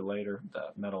get into later, the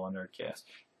metal inert gas,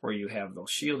 where you have those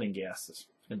shielding gases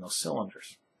in those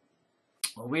cylinders.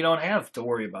 Well, we don't have to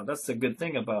worry about. That's the good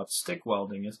thing about stick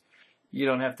welding, is you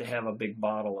don't have to have a big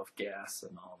bottle of gas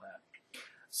and all that.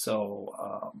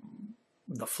 So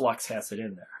the flux has it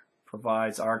in there.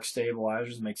 Provides arc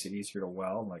stabilizers, makes it easier to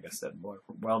weld. Like I said,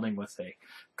 welding with a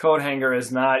coat hanger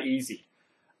is not easy.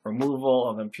 Removal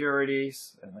of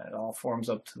impurities, and it all forms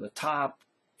up to the top,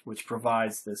 which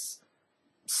provides this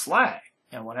slag.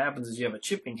 And what happens is you have a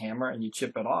chipping hammer and you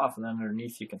chip it off, and then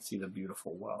underneath you can see the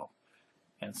beautiful weld.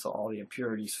 And so all the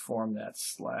impurities form that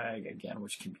slag again,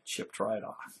 which can be chipped right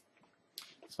off.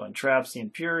 So entraps the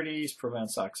impurities,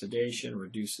 prevents oxidation,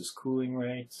 reduces cooling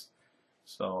rates.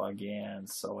 So again,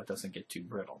 so it doesn't get too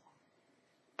brittle.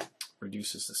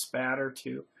 Reduces the spatter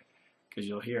too, because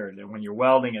you'll hear it. And when you're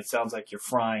welding, it sounds like you're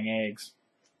frying eggs.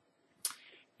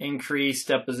 Increase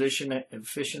deposition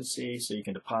efficiency, so you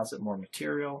can deposit more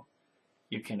material.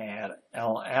 You can add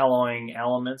alloying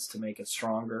elements to make it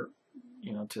stronger,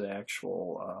 you know, to the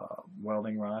actual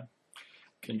welding rod.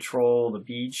 Control the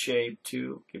bead shape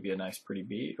too, give you a nice pretty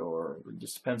bead, or it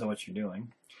just depends on what you're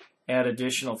doing. Add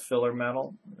additional filler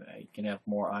metal. You can have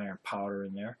more iron powder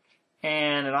in there.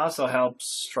 And it also helps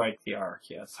strike the arc.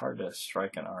 Yeah, it's hard to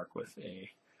strike an arc with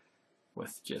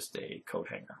just a coat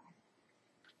hanger.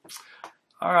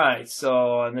 All right,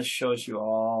 so, and this shows you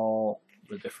all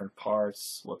the different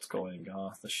parts, what's going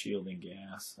on, the shielding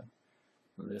gas.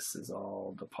 And this is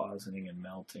all depositing and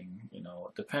melting. You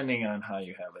know, depending on how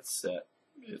you have it set,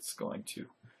 it's going to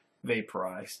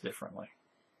vaporize differently.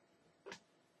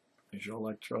 There's your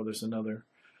electrode. There's another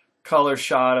color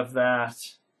shot of that.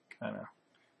 Kind of.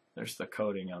 There's the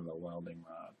coating on the welding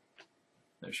rod.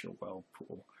 There's your weld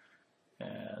pool.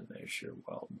 And there's your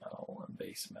weld metal and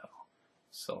base metal.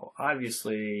 So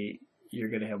obviously you're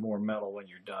going to have more metal when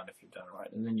you're done if you've done it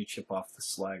right. And then you chip off the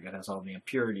slag that has all the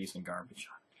impurities and garbage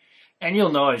on it. And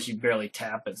you'll notice you barely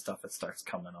tap and stuff, it starts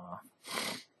coming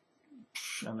off.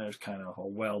 And there's kind of a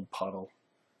weld puddle.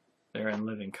 They're in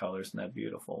living colors, and that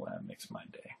beautiful. That makes my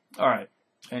day. All right.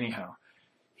 Anyhow,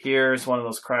 here's one of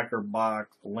those cracker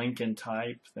box Lincoln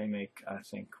type. They make, I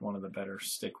think, one of the better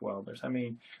stick welders. I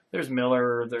mean, there's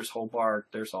Miller, there's Hobart,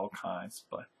 there's all kinds,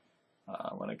 but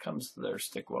when it comes to their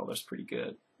stick welders, pretty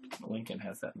good. Lincoln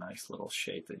has that nice little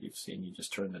shape that you've seen. You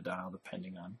just turn the dial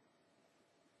depending on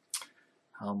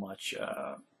how much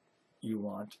you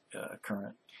want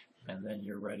current, and then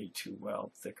you're ready to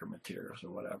weld thicker materials or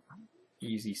whatever.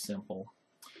 Easy, simple.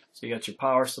 So you got your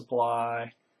power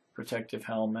supply, protective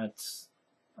helmets,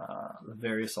 the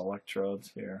various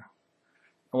electrodes here.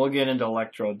 And we'll get into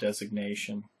electrode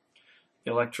designation.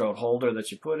 The electrode holder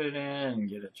that you put it in, and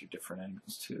get at your different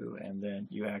angles too. And then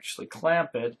you actually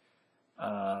clamp it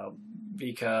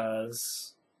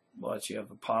because, well, you have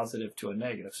a positive to a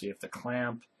negative. So you have to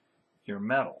clamp your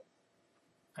metal.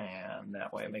 And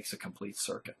that way it makes a complete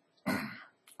circuit.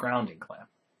 Grounding clamp.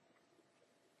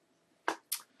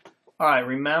 All right,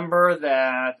 remember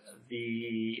that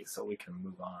so we can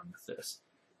move on with this.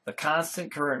 The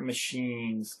constant current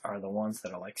machines are the ones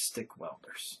that are like stick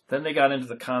welders. Then they got into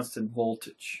the constant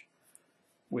voltage,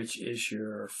 which is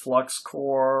your flux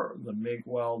core, the MIG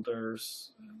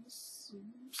welders,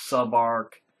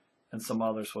 sub-arc, and some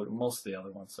others. Most of the other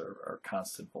ones are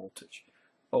constant voltage.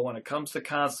 But when it comes to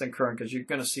constant current, because you're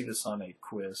going to see this on a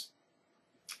quiz,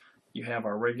 you have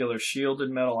our regular shielded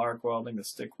metal arc welding, the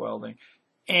stick welding,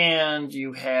 and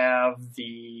you have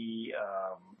the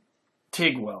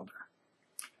TIG welder,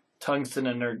 tungsten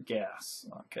inert gas,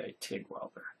 okay, TIG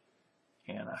welder.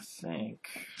 And I think,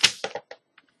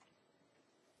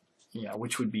 yeah,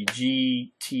 which would be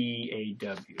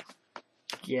GTAW,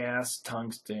 gas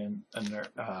tungsten inert,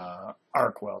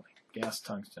 arc welding, gas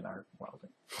tungsten arc welding.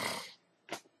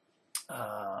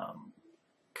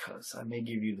 Because I may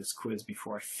give you this quiz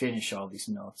before I finish all these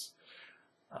notes.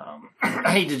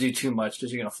 I hate to do too much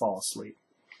because you're going to fall asleep.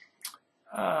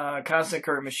 Constant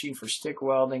current machine for stick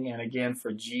welding, and again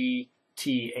for GTAW,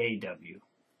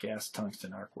 gas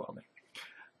tungsten arc welding.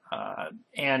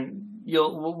 And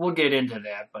we'll get into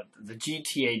that, but the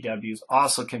GTAWs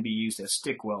also can be used as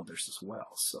stick welders as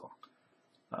well. So,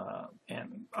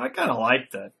 and I kind of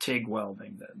like the TIG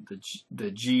welding, the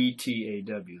GTAW,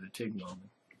 the TIG welding,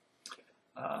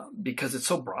 because it's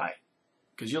so bright.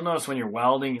 Because you'll notice when you're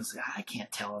welding, you'll say, I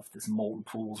can't tell if this molten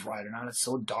pool's right or not. It's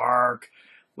so dark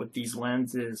with these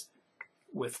lenses.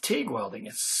 With TIG welding,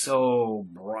 it's so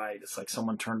bright. It's like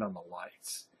someone turned on the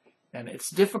lights. And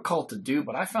it's difficult to do,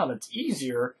 but I found it's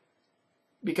easier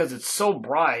because it's so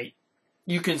bright,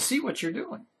 you can see what you're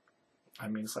doing. I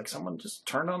mean, it's like someone just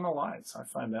turned on the lights. I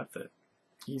find that the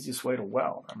easiest way to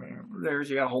weld. I mean,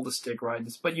 you got to hold the stick right,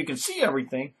 but you can see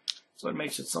everything, so it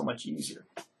makes it so much easier.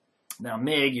 Now,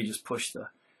 MIG, you just push the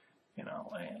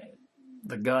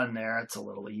gun there. It's a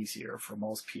little easier for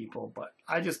most people, but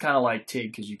I just kind of like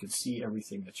TIG because you can see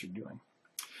everything that you're doing.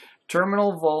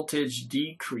 Terminal voltage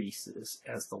decreases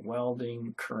as the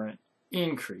welding current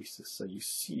increases, so you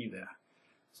see that.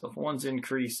 So if one's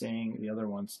increasing, the other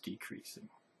one's decreasing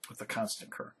with a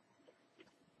constant current.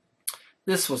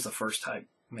 This was the first type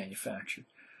manufactured.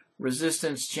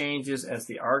 Resistance changes as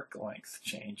the arc length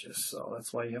changes, so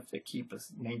that's why you have to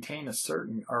maintain a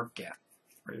certain arc gap,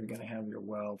 or you're going to have your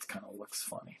welds kind of looks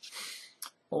funny.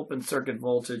 Open circuit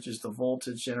voltage is the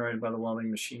voltage generated by the welding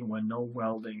machine when no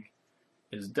welding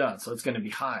is done, so it's going to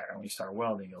be higher. When you start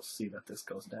welding, you'll see that this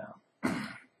goes down.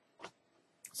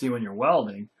 See, when you're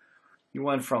welding, you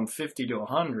went from 50 to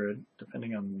 100,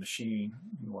 depending on the machine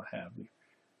and what have you,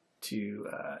 to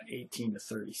 18 to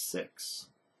 36.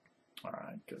 All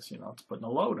right, because, it's putting a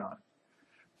load on it.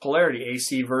 Polarity,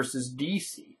 AC versus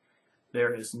DC.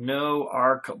 There is no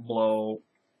arc blow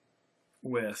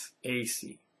with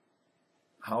AC.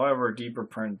 However, deeper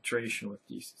penetration with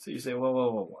DC. So you say,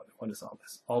 whoa, what is all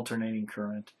this? Alternating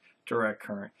current, direct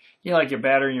current. Like your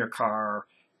battery in your car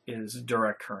is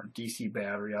direct current, DC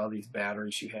battery, all these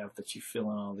batteries you have that you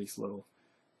fill in all these little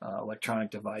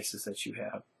electronic devices that you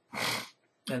have.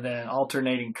 And then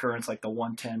alternating currents like the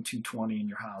 110, 220 in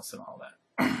your house and all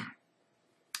that.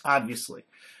 Obviously.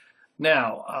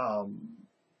 Now,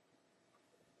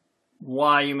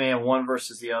 why you may have one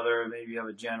versus the other, maybe you have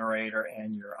a generator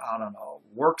and you're out on a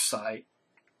work site,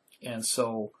 and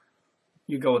so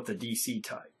you go with the DC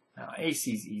type. Now,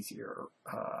 AC is easier,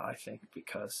 I think,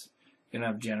 because you don't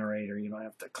have a generator, you don't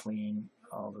have to clean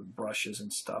all the brushes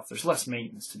and stuff. There's less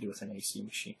maintenance to do with an AC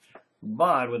machine.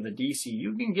 But with a DC,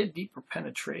 you can get deeper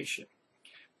penetration,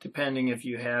 depending if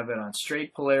you have it on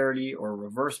straight polarity or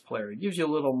reverse polarity. It gives you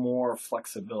a little more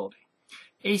flexibility.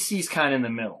 AC is kind of in the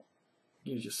middle. It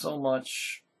gives you so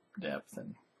much depth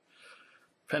and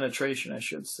penetration, I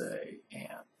should say.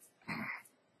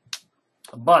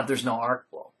 But there's no arc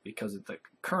blow because the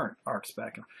current arcs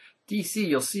back. DC,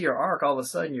 you'll see your arc, all of a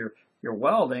sudden you're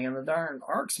welding and the darn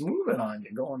arc's moving on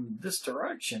you, going this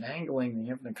direction, angling, and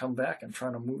you have to come back and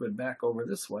trying to move it back over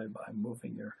this way by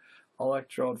moving your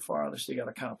electrode farther, so you got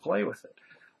to kind of play with it.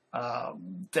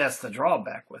 That's the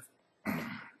drawback with it.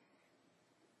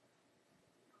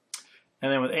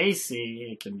 And then with AC,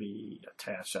 it can be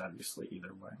attached, obviously,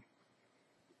 either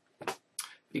way,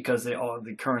 because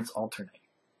the currents alternate.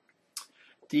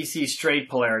 DC straight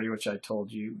polarity, which I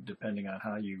told you, depending on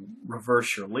how you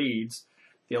reverse your leads,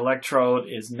 the electrode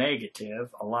is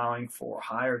negative, allowing for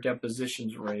higher deposition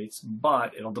rates,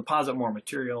 but it'll deposit more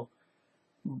material,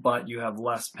 but you have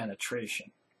less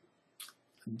penetration.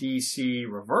 DC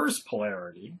reverse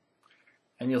polarity,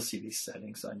 and you'll see these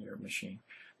settings on your machine.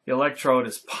 The electrode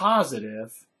is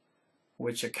positive,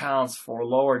 which accounts for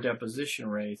lower deposition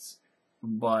rates,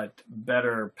 but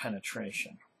better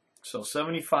penetration. So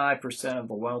 75% of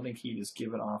the welding heat is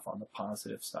given off on the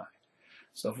positive side.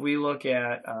 So if we look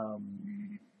at,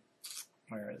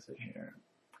 where is it here?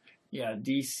 Yeah,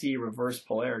 DC reverse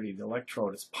polarity, the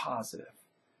electrode is positive.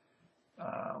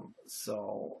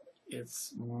 So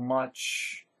it's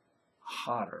much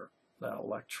hotter, that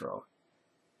electrode.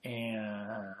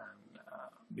 And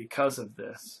because of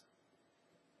this,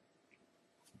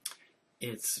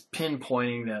 it's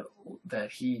pinpointing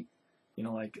that heat, you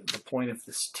know, like the point of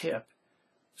this tip.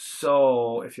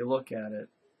 So if you look at it,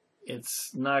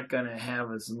 it's not going to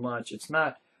have as much. It's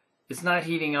not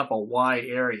heating up a wide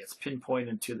area. It's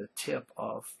pinpointed to the tip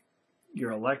of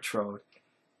your electrode,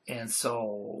 and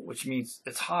so which means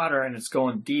it's hotter and it's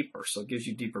going deeper. So it gives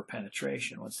you deeper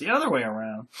penetration. When it's the other way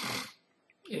around,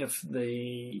 if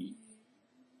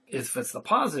it's the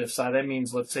positive side, that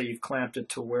means, let's say you've clamped it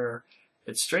to where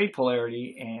it's straight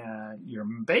polarity and your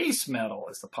base metal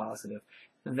is the positive,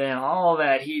 then all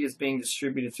that heat is being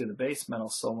distributed through the base metal.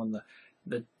 So when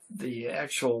the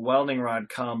actual welding rod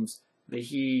comes, the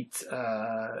heat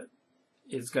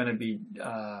is going to be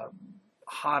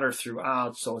hotter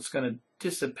throughout, so it's going to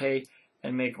dissipate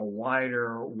and make a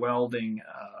wider welding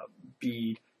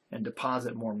bead and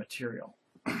deposit more material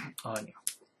on you.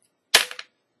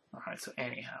 All right, so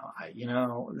anyhow,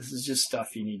 this is just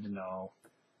stuff you need to know.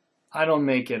 I don't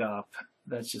make it up.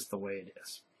 That's just the way it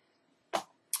is.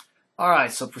 All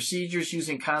right, so procedures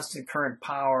using constant current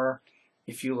power.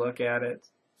 If you look at it,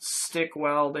 stick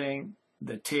welding,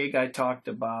 the TIG I talked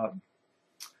about,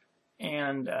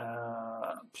 and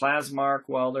plasma arc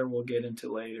welder we'll get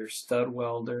into later, stud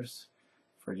welders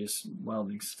for just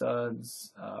welding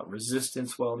studs,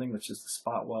 resistance welding, which is the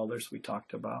spot welders we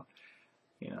talked about.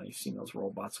 You've seen those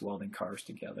robots welding cars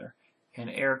together, and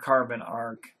air carbon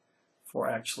arc for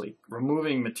actually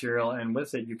removing material, and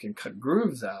with it you can cut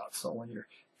grooves out. So when you're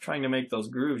trying to make those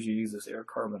grooves, you use this air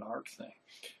carbon arc thing,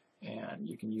 and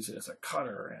you can use it as a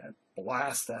cutter, and it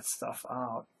blasts that stuff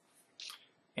out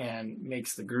and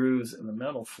makes the grooves in the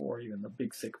metal for you in the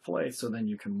big thick plate, so then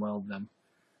you can weld them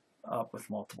up with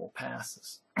multiple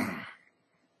passes.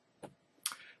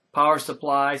 Power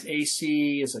supplies,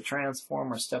 AC is a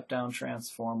transformer, step-down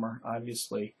transformer.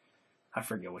 Obviously, I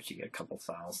forget what you get, a couple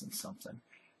thousand something,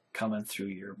 coming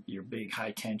through your big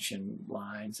high-tension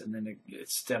lines, and then it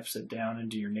steps it down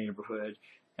into your neighborhood,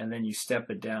 and then you step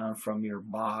it down from your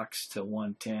box to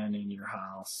 110 in your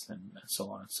house, and so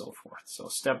on and so forth. So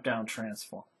step-down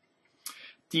transformer.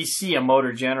 DC, a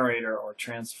motor generator or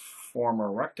transformer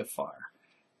rectifier.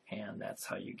 And that's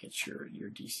how you get your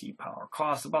DC power.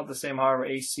 Costs about the same. However,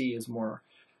 AC is more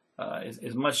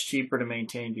is much cheaper to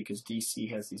maintain because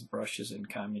DC has these brushes and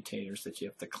commutators that you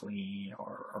have to clean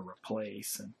or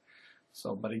replace. And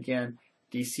so, but again,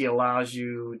 DC allows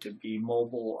you to be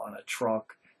mobile on a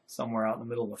truck somewhere out in the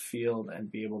middle of the field and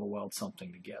be able to weld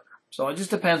something together. So it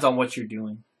just depends on what you're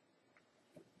doing.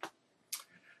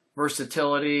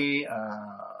 Versatility.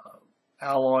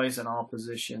 Alloys in all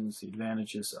positions, the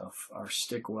advantages of our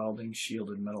stick welding,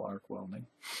 shielded metal arc welding.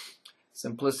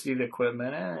 Simplicity of the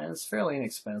equipment, it's fairly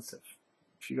inexpensive.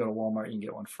 If you go to Walmart, you can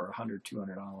get one for $100,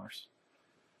 $200.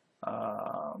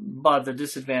 But the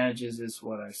disadvantages is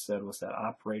what I said was that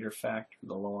operator factor,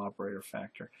 the low operator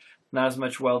factor. Not as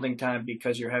much welding time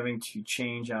because you're having to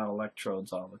change out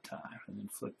electrodes all the time and then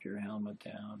flip your helmet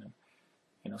down.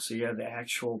 And, so you have the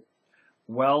actual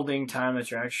welding time that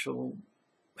you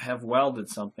have welded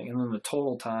something, and then the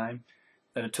total time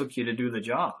that it took you to do the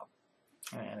job.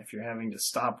 And if you're having to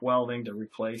stop welding to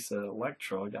replace the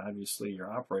electrode, obviously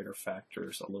your operator factor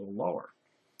is a little lower.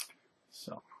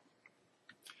 So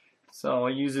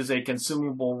it uses a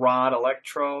consumable rod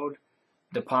electrode,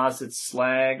 deposits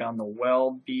slag on the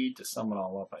weld bead, to sum it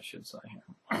all up, I should say.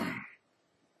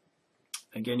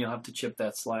 Again, you'll have to chip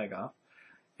that slag off,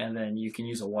 and then you can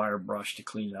use a wire brush to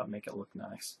clean it up, make it look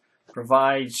nice.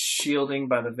 Provides shielding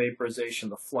by the vaporization of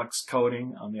the flux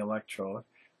coating on the electrode,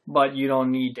 but you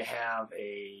don't need to have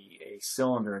a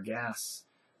cylinder, a gas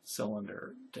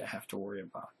cylinder, to have to worry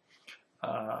about.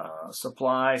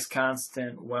 Supplies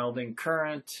constant welding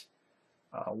current.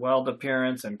 Weld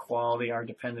appearance and quality are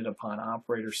dependent upon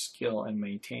operator skill in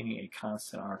maintaining a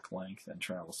constant arc length and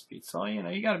travel speed. So,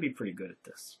 you got to be pretty good at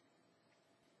this.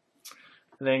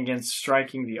 And then again,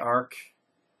 striking the arc.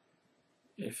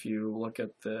 If you look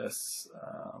at this,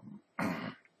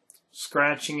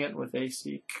 scratching it with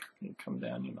AC, you come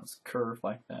down, it's curved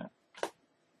like that.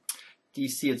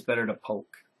 DC, it's better to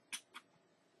poke.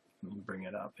 And bring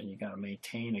it up, and you got to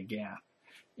maintain a gap.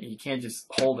 You can't just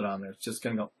hold it on there. It's just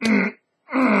going to go, and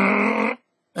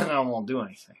it won't do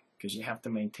anything because you have to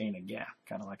maintain a gap,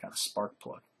 kind of like on a spark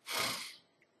plug.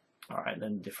 All right,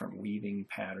 then different weaving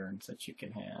patterns that you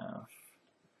can have.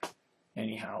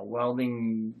 Anyhow,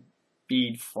 welding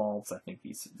bead faults. I think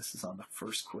this is on the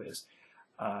first quiz.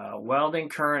 Welding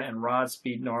current and rod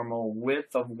speed normal.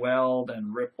 Width of weld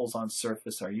and ripples on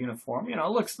surface are uniform. You know,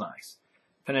 it looks nice.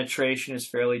 Penetration is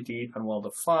fairly deep and well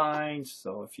defined,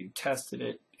 so if you tested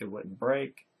it, it wouldn't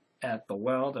break at the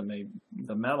weld, and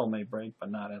the metal may break,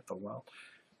 but not at the weld.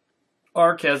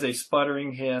 Arc has a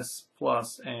sputtering hiss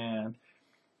plus and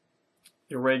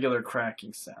irregular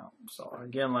cracking sound. So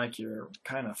again, like you're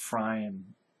kind of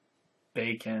frying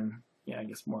bacon. Yeah, I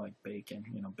guess more like bacon,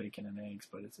 you know, bacon and eggs,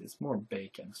 but it's more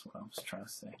bacon is what I was trying to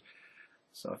say.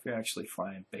 So if you're actually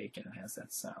frying bacon, it has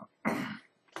that sound.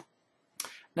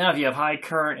 Now, if you have high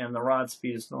current and the rod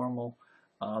speed is normal,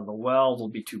 the weld will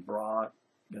be too broad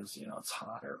because, you know, it's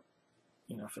hotter,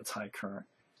 you know, if it's high current.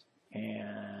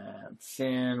 And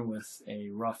thin with a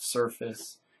rough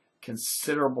surface,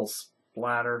 considerable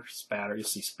spatter, you'll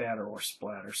see spatter or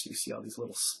splatter, so you see all these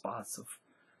little spots of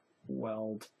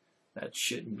weld that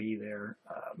shouldn't be there,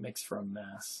 makes for a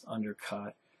mess.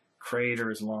 Undercut, crater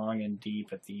is long and deep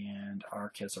at the end,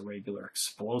 arc has a regular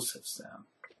explosive sound.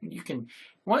 You can,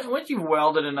 once you've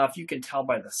welded enough, you can tell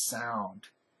by the sound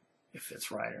if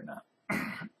it's right or not.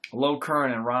 Low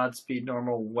current and rod speed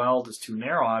normal. Weld is too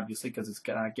narrow, obviously, because it's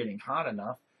not getting hot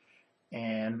enough.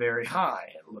 And very high.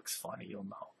 It looks funny, you'll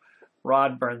know.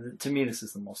 Rod burn, to me, this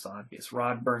is the most obvious.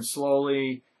 Rod burns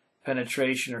slowly.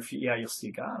 Penetration, or yeah, you'll see,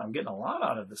 God, I'm getting a lot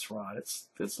out of this rod.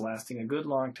 It's lasting a good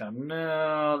long time.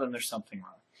 No, then there's something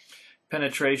wrong.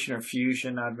 Penetration or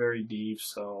fusion, not very deep.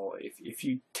 So if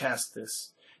you test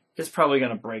this, it's probably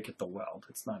going to break at the weld.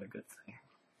 It's not a good thing.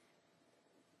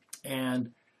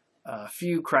 And a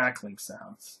few crackling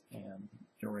sounds and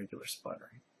irregular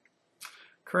sputtering.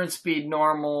 Current speed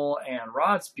normal and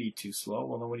rod speed too slow.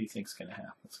 Well, then what do you think is going to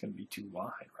happen? It's going to be too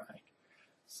wide, right?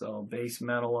 So base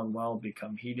metal and weld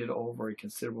become heated over a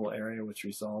considerable area, which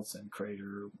results in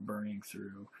crater burning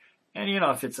through. And, you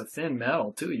know, if it's a thin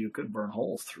metal, too, you could burn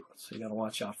holes through it. So you got to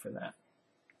watch out for that.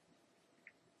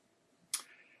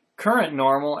 Current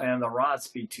normal and the rod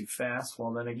speed too fast,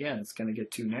 well, then again, it's going to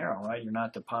get too narrow, right? You're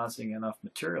not depositing enough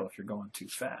material if you're going too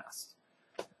fast.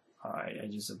 All right,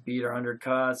 edges of bead are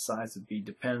undercut. Size of bead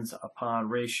depends upon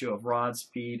ratio of rod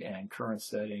speed and current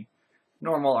setting.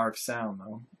 Normal arc sound,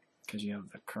 though, because you have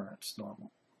the currents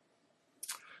normal.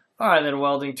 All right, then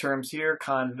welding terms here.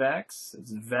 Convex,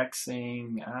 it's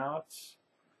vexing out.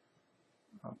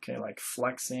 Okay, like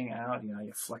flexing out. You know,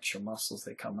 you flex your muscles,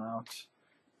 they come out.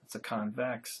 It's a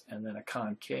convex. And then a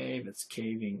concave, it's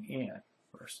caving in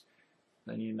first.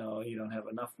 Then you know you don't have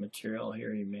enough material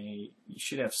here. You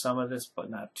should have some of this, but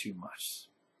not too much.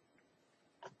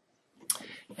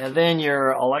 And then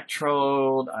your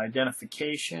electrode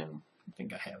identification. I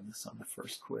think I have this on the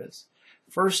first quiz.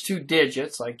 First two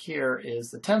digits, like here,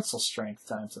 is the tensile strength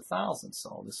times 1,000.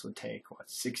 So this would take, what,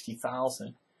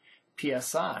 60,000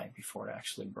 PSI before it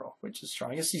actually broke, which is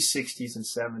strong. You'll see 60s and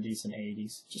 70s and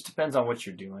 80s. Just depends on what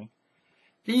you're doing.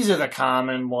 These are the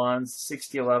common ones,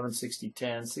 6011,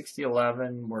 6010.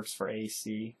 6011 works for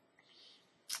AC.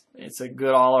 It's a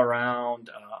good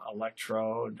all-around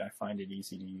electrode. I find it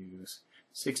easy to use.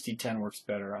 6010 works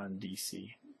better on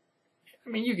DC. I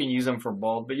mean, you can use them for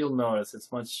both, but you'll notice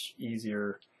it's much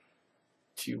easier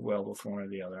to weld with one or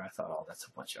the other. I thought, oh, that's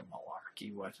a bunch of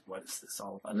malarkey. What is this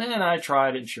all about? And then I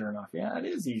tried it, and sure enough, yeah, it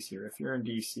is easier if you're in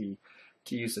DC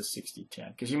to use a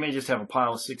 6010, because you may just have a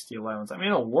pile of 6011s. I mean,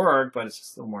 it'll work, but it's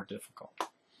just a little more difficult.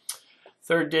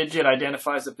 Third digit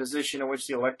identifies the position in which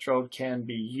the electrode can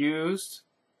be used.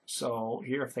 So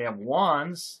here, if they have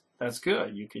ones, that's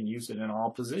good. You can use it in all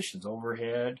positions,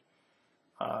 overhead,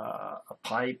 a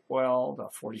pipe weld, a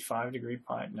 45-degree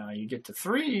pipe. Now you get to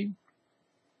 3,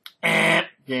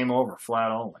 game over,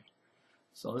 flat only.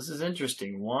 So this is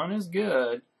interesting. 1 is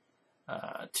good.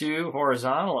 2,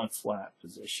 horizontal and flat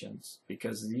positions,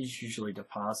 because these usually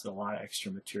deposit a lot of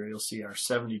extra material. See our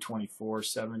 70-24,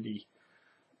 70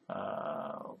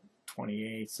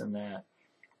 28s, and that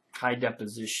high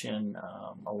deposition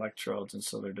electrodes, and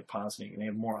so they're depositing. They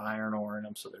have more iron ore in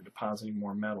them, so they're depositing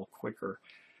more metal quicker.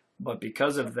 But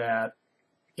because of that,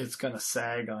 it's going to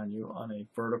sag on you on a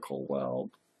vertical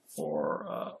weld,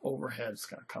 or overhead is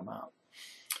going to come out.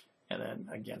 And then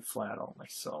again, flat only.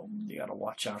 So you got to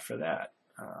watch out for that.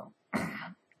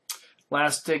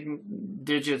 Last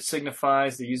digit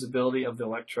signifies the usability of the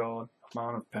electrode,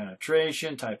 amount of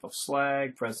penetration, type of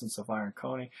slag, presence of iron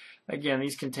coating. Again,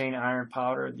 these contain iron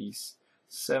powder, these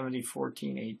 70,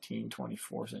 14, 18,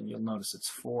 24s, and you'll notice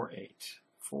it's 4-8,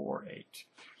 4-8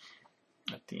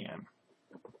 at the end.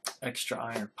 Extra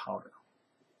iron powder.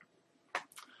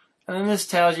 And then this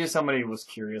tells you, somebody was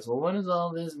curious, well, what does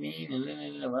all this mean?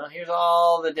 And well, here's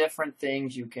all the different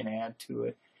things you can add to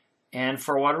it, and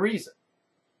for what reason.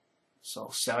 So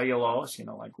cellulose,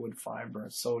 like wood fiber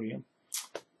and sodium.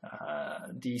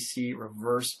 DC,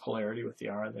 reverse polarity with the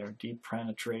R there. Deep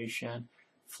penetration.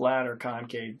 Flat or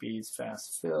concave beads,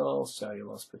 fast fill.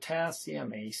 Cellulose,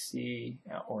 potassium, AC,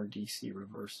 or DC,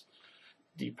 reverse.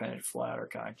 Deep penetrate, flat or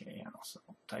concave. So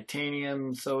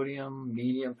titanium, sodium,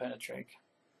 medium penetrate.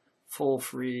 Full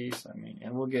freeze,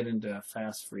 and we'll get into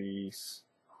fast freeze,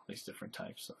 all these different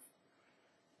types of.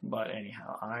 But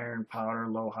anyhow, iron powder,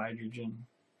 low hydrogen.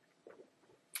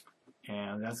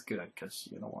 And that's good because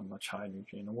you don't want much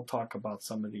hydrogen. And we'll talk about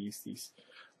some of these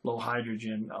low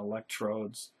hydrogen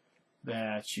electrodes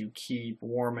that you keep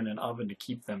warm in an oven to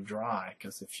keep them dry,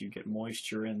 because if you get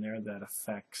moisture in there, that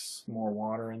affects more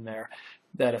water in there.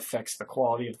 That affects the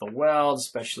quality of the weld,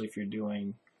 especially if you're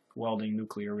doing welding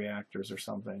nuclear reactors or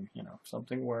something,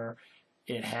 something where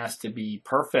it has to be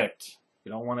perfect.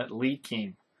 You don't want it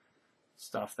leaking,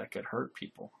 stuff that could hurt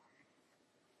people.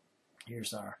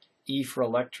 Here's our E for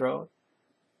electrode.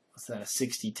 What's that, a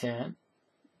 6010?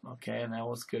 Okay, and that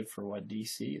was good for what,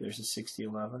 DC? There's a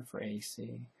 6011 for AC.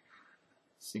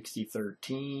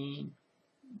 6013.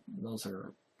 Those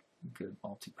are good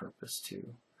multi-purpose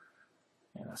too.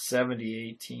 And a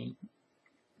 7018.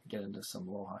 Get into some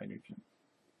low hydrogen.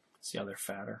 See how they're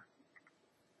fatter?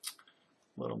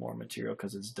 A little more material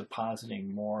because it's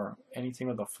depositing more. Anything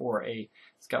with a 4A,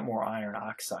 it's got more iron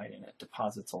oxide in it.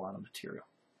 Deposits a lot of material.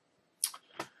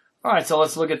 All right, so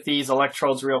let's look at these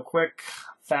electrodes real quick.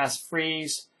 Fast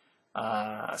freeze,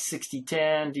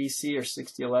 6010 DC or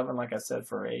 6011, like I said,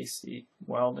 for AC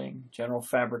welding. General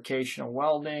fabrication of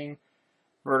welding.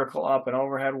 Vertical up and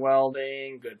overhead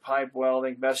welding, good pipe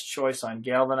welding, best choice on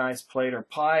galvanized plate or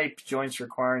pipe, joints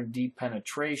requiring deep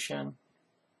penetration.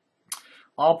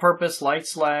 All-purpose, light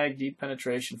slag, deep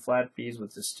penetration, flat beads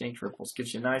with distinct ripples.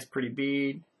 Gives you a nice pretty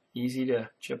bead, easy to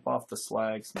chip off the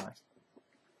slags, nice.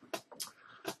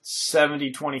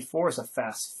 7024 is a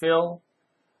fast fill,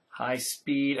 high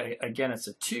speed, again it's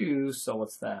a 2, so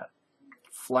what's that?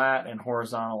 Flat and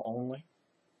horizontal only.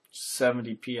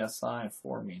 70 psi, and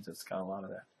 4 means it's got a lot of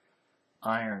that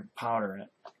iron powder in it.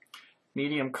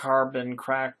 Medium carbon,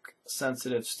 crack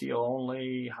sensitive steel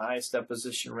only, highest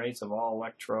deposition rates of all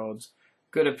electrodes,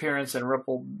 good appearance and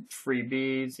ripple free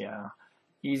beads, yeah,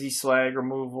 easy slag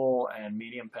removal, and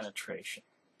medium penetration.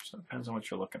 So it depends on what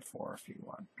you're looking for, if you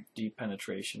want deep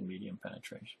penetration, medium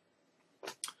penetration.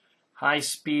 High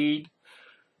speed,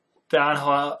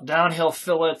 downhill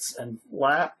fillets and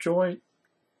lap joint.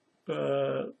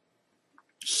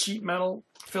 Sheet metal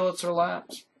fillets or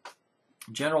laps.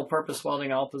 General purpose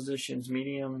welding, all positions,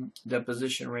 medium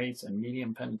deposition rates, and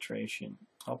medium penetration.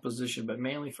 All position, but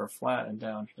mainly for flat and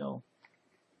downhill.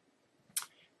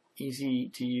 Easy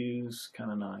to use,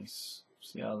 kind of nice.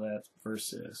 See how that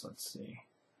versus, let's see,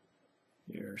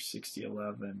 here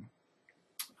 6011.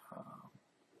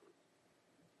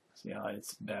 See how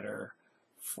it's better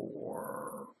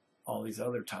for all these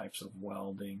other types of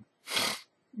welding.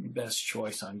 Best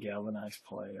choice on galvanized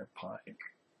plate or pipe.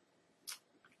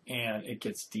 And it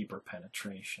gets deeper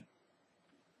penetration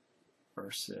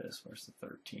versus, where's the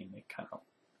 13? They kind of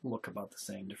look about the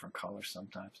same, different colors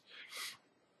sometimes.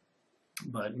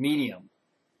 But medium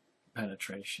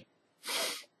penetration.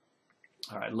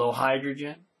 All right, low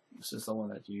hydrogen. This is the one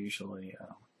that you usually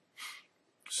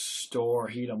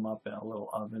heat them up in a little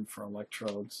oven for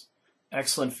electrodes.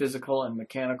 Excellent physical and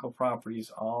mechanical properties,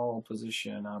 all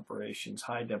position operations,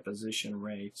 high deposition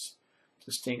rates,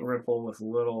 distinct ripple with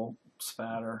little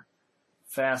spatter,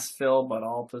 fast fill, but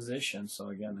all positions. So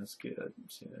again, that's good.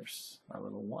 See, there's our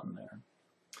little one there.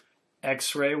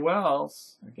 X-ray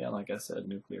wells, again, like I said,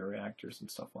 nuclear reactors and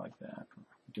stuff like that.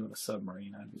 Doing a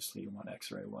submarine, obviously, you want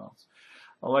X-ray wells.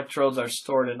 Electrodes are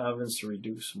stored in ovens to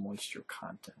reduce moisture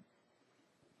content.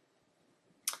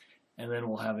 And then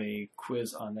we'll have a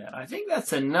quiz on that. I think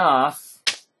that's enough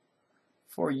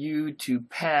for you to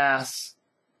pass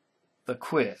the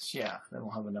quiz. Yeah, then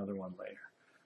we'll have another one later.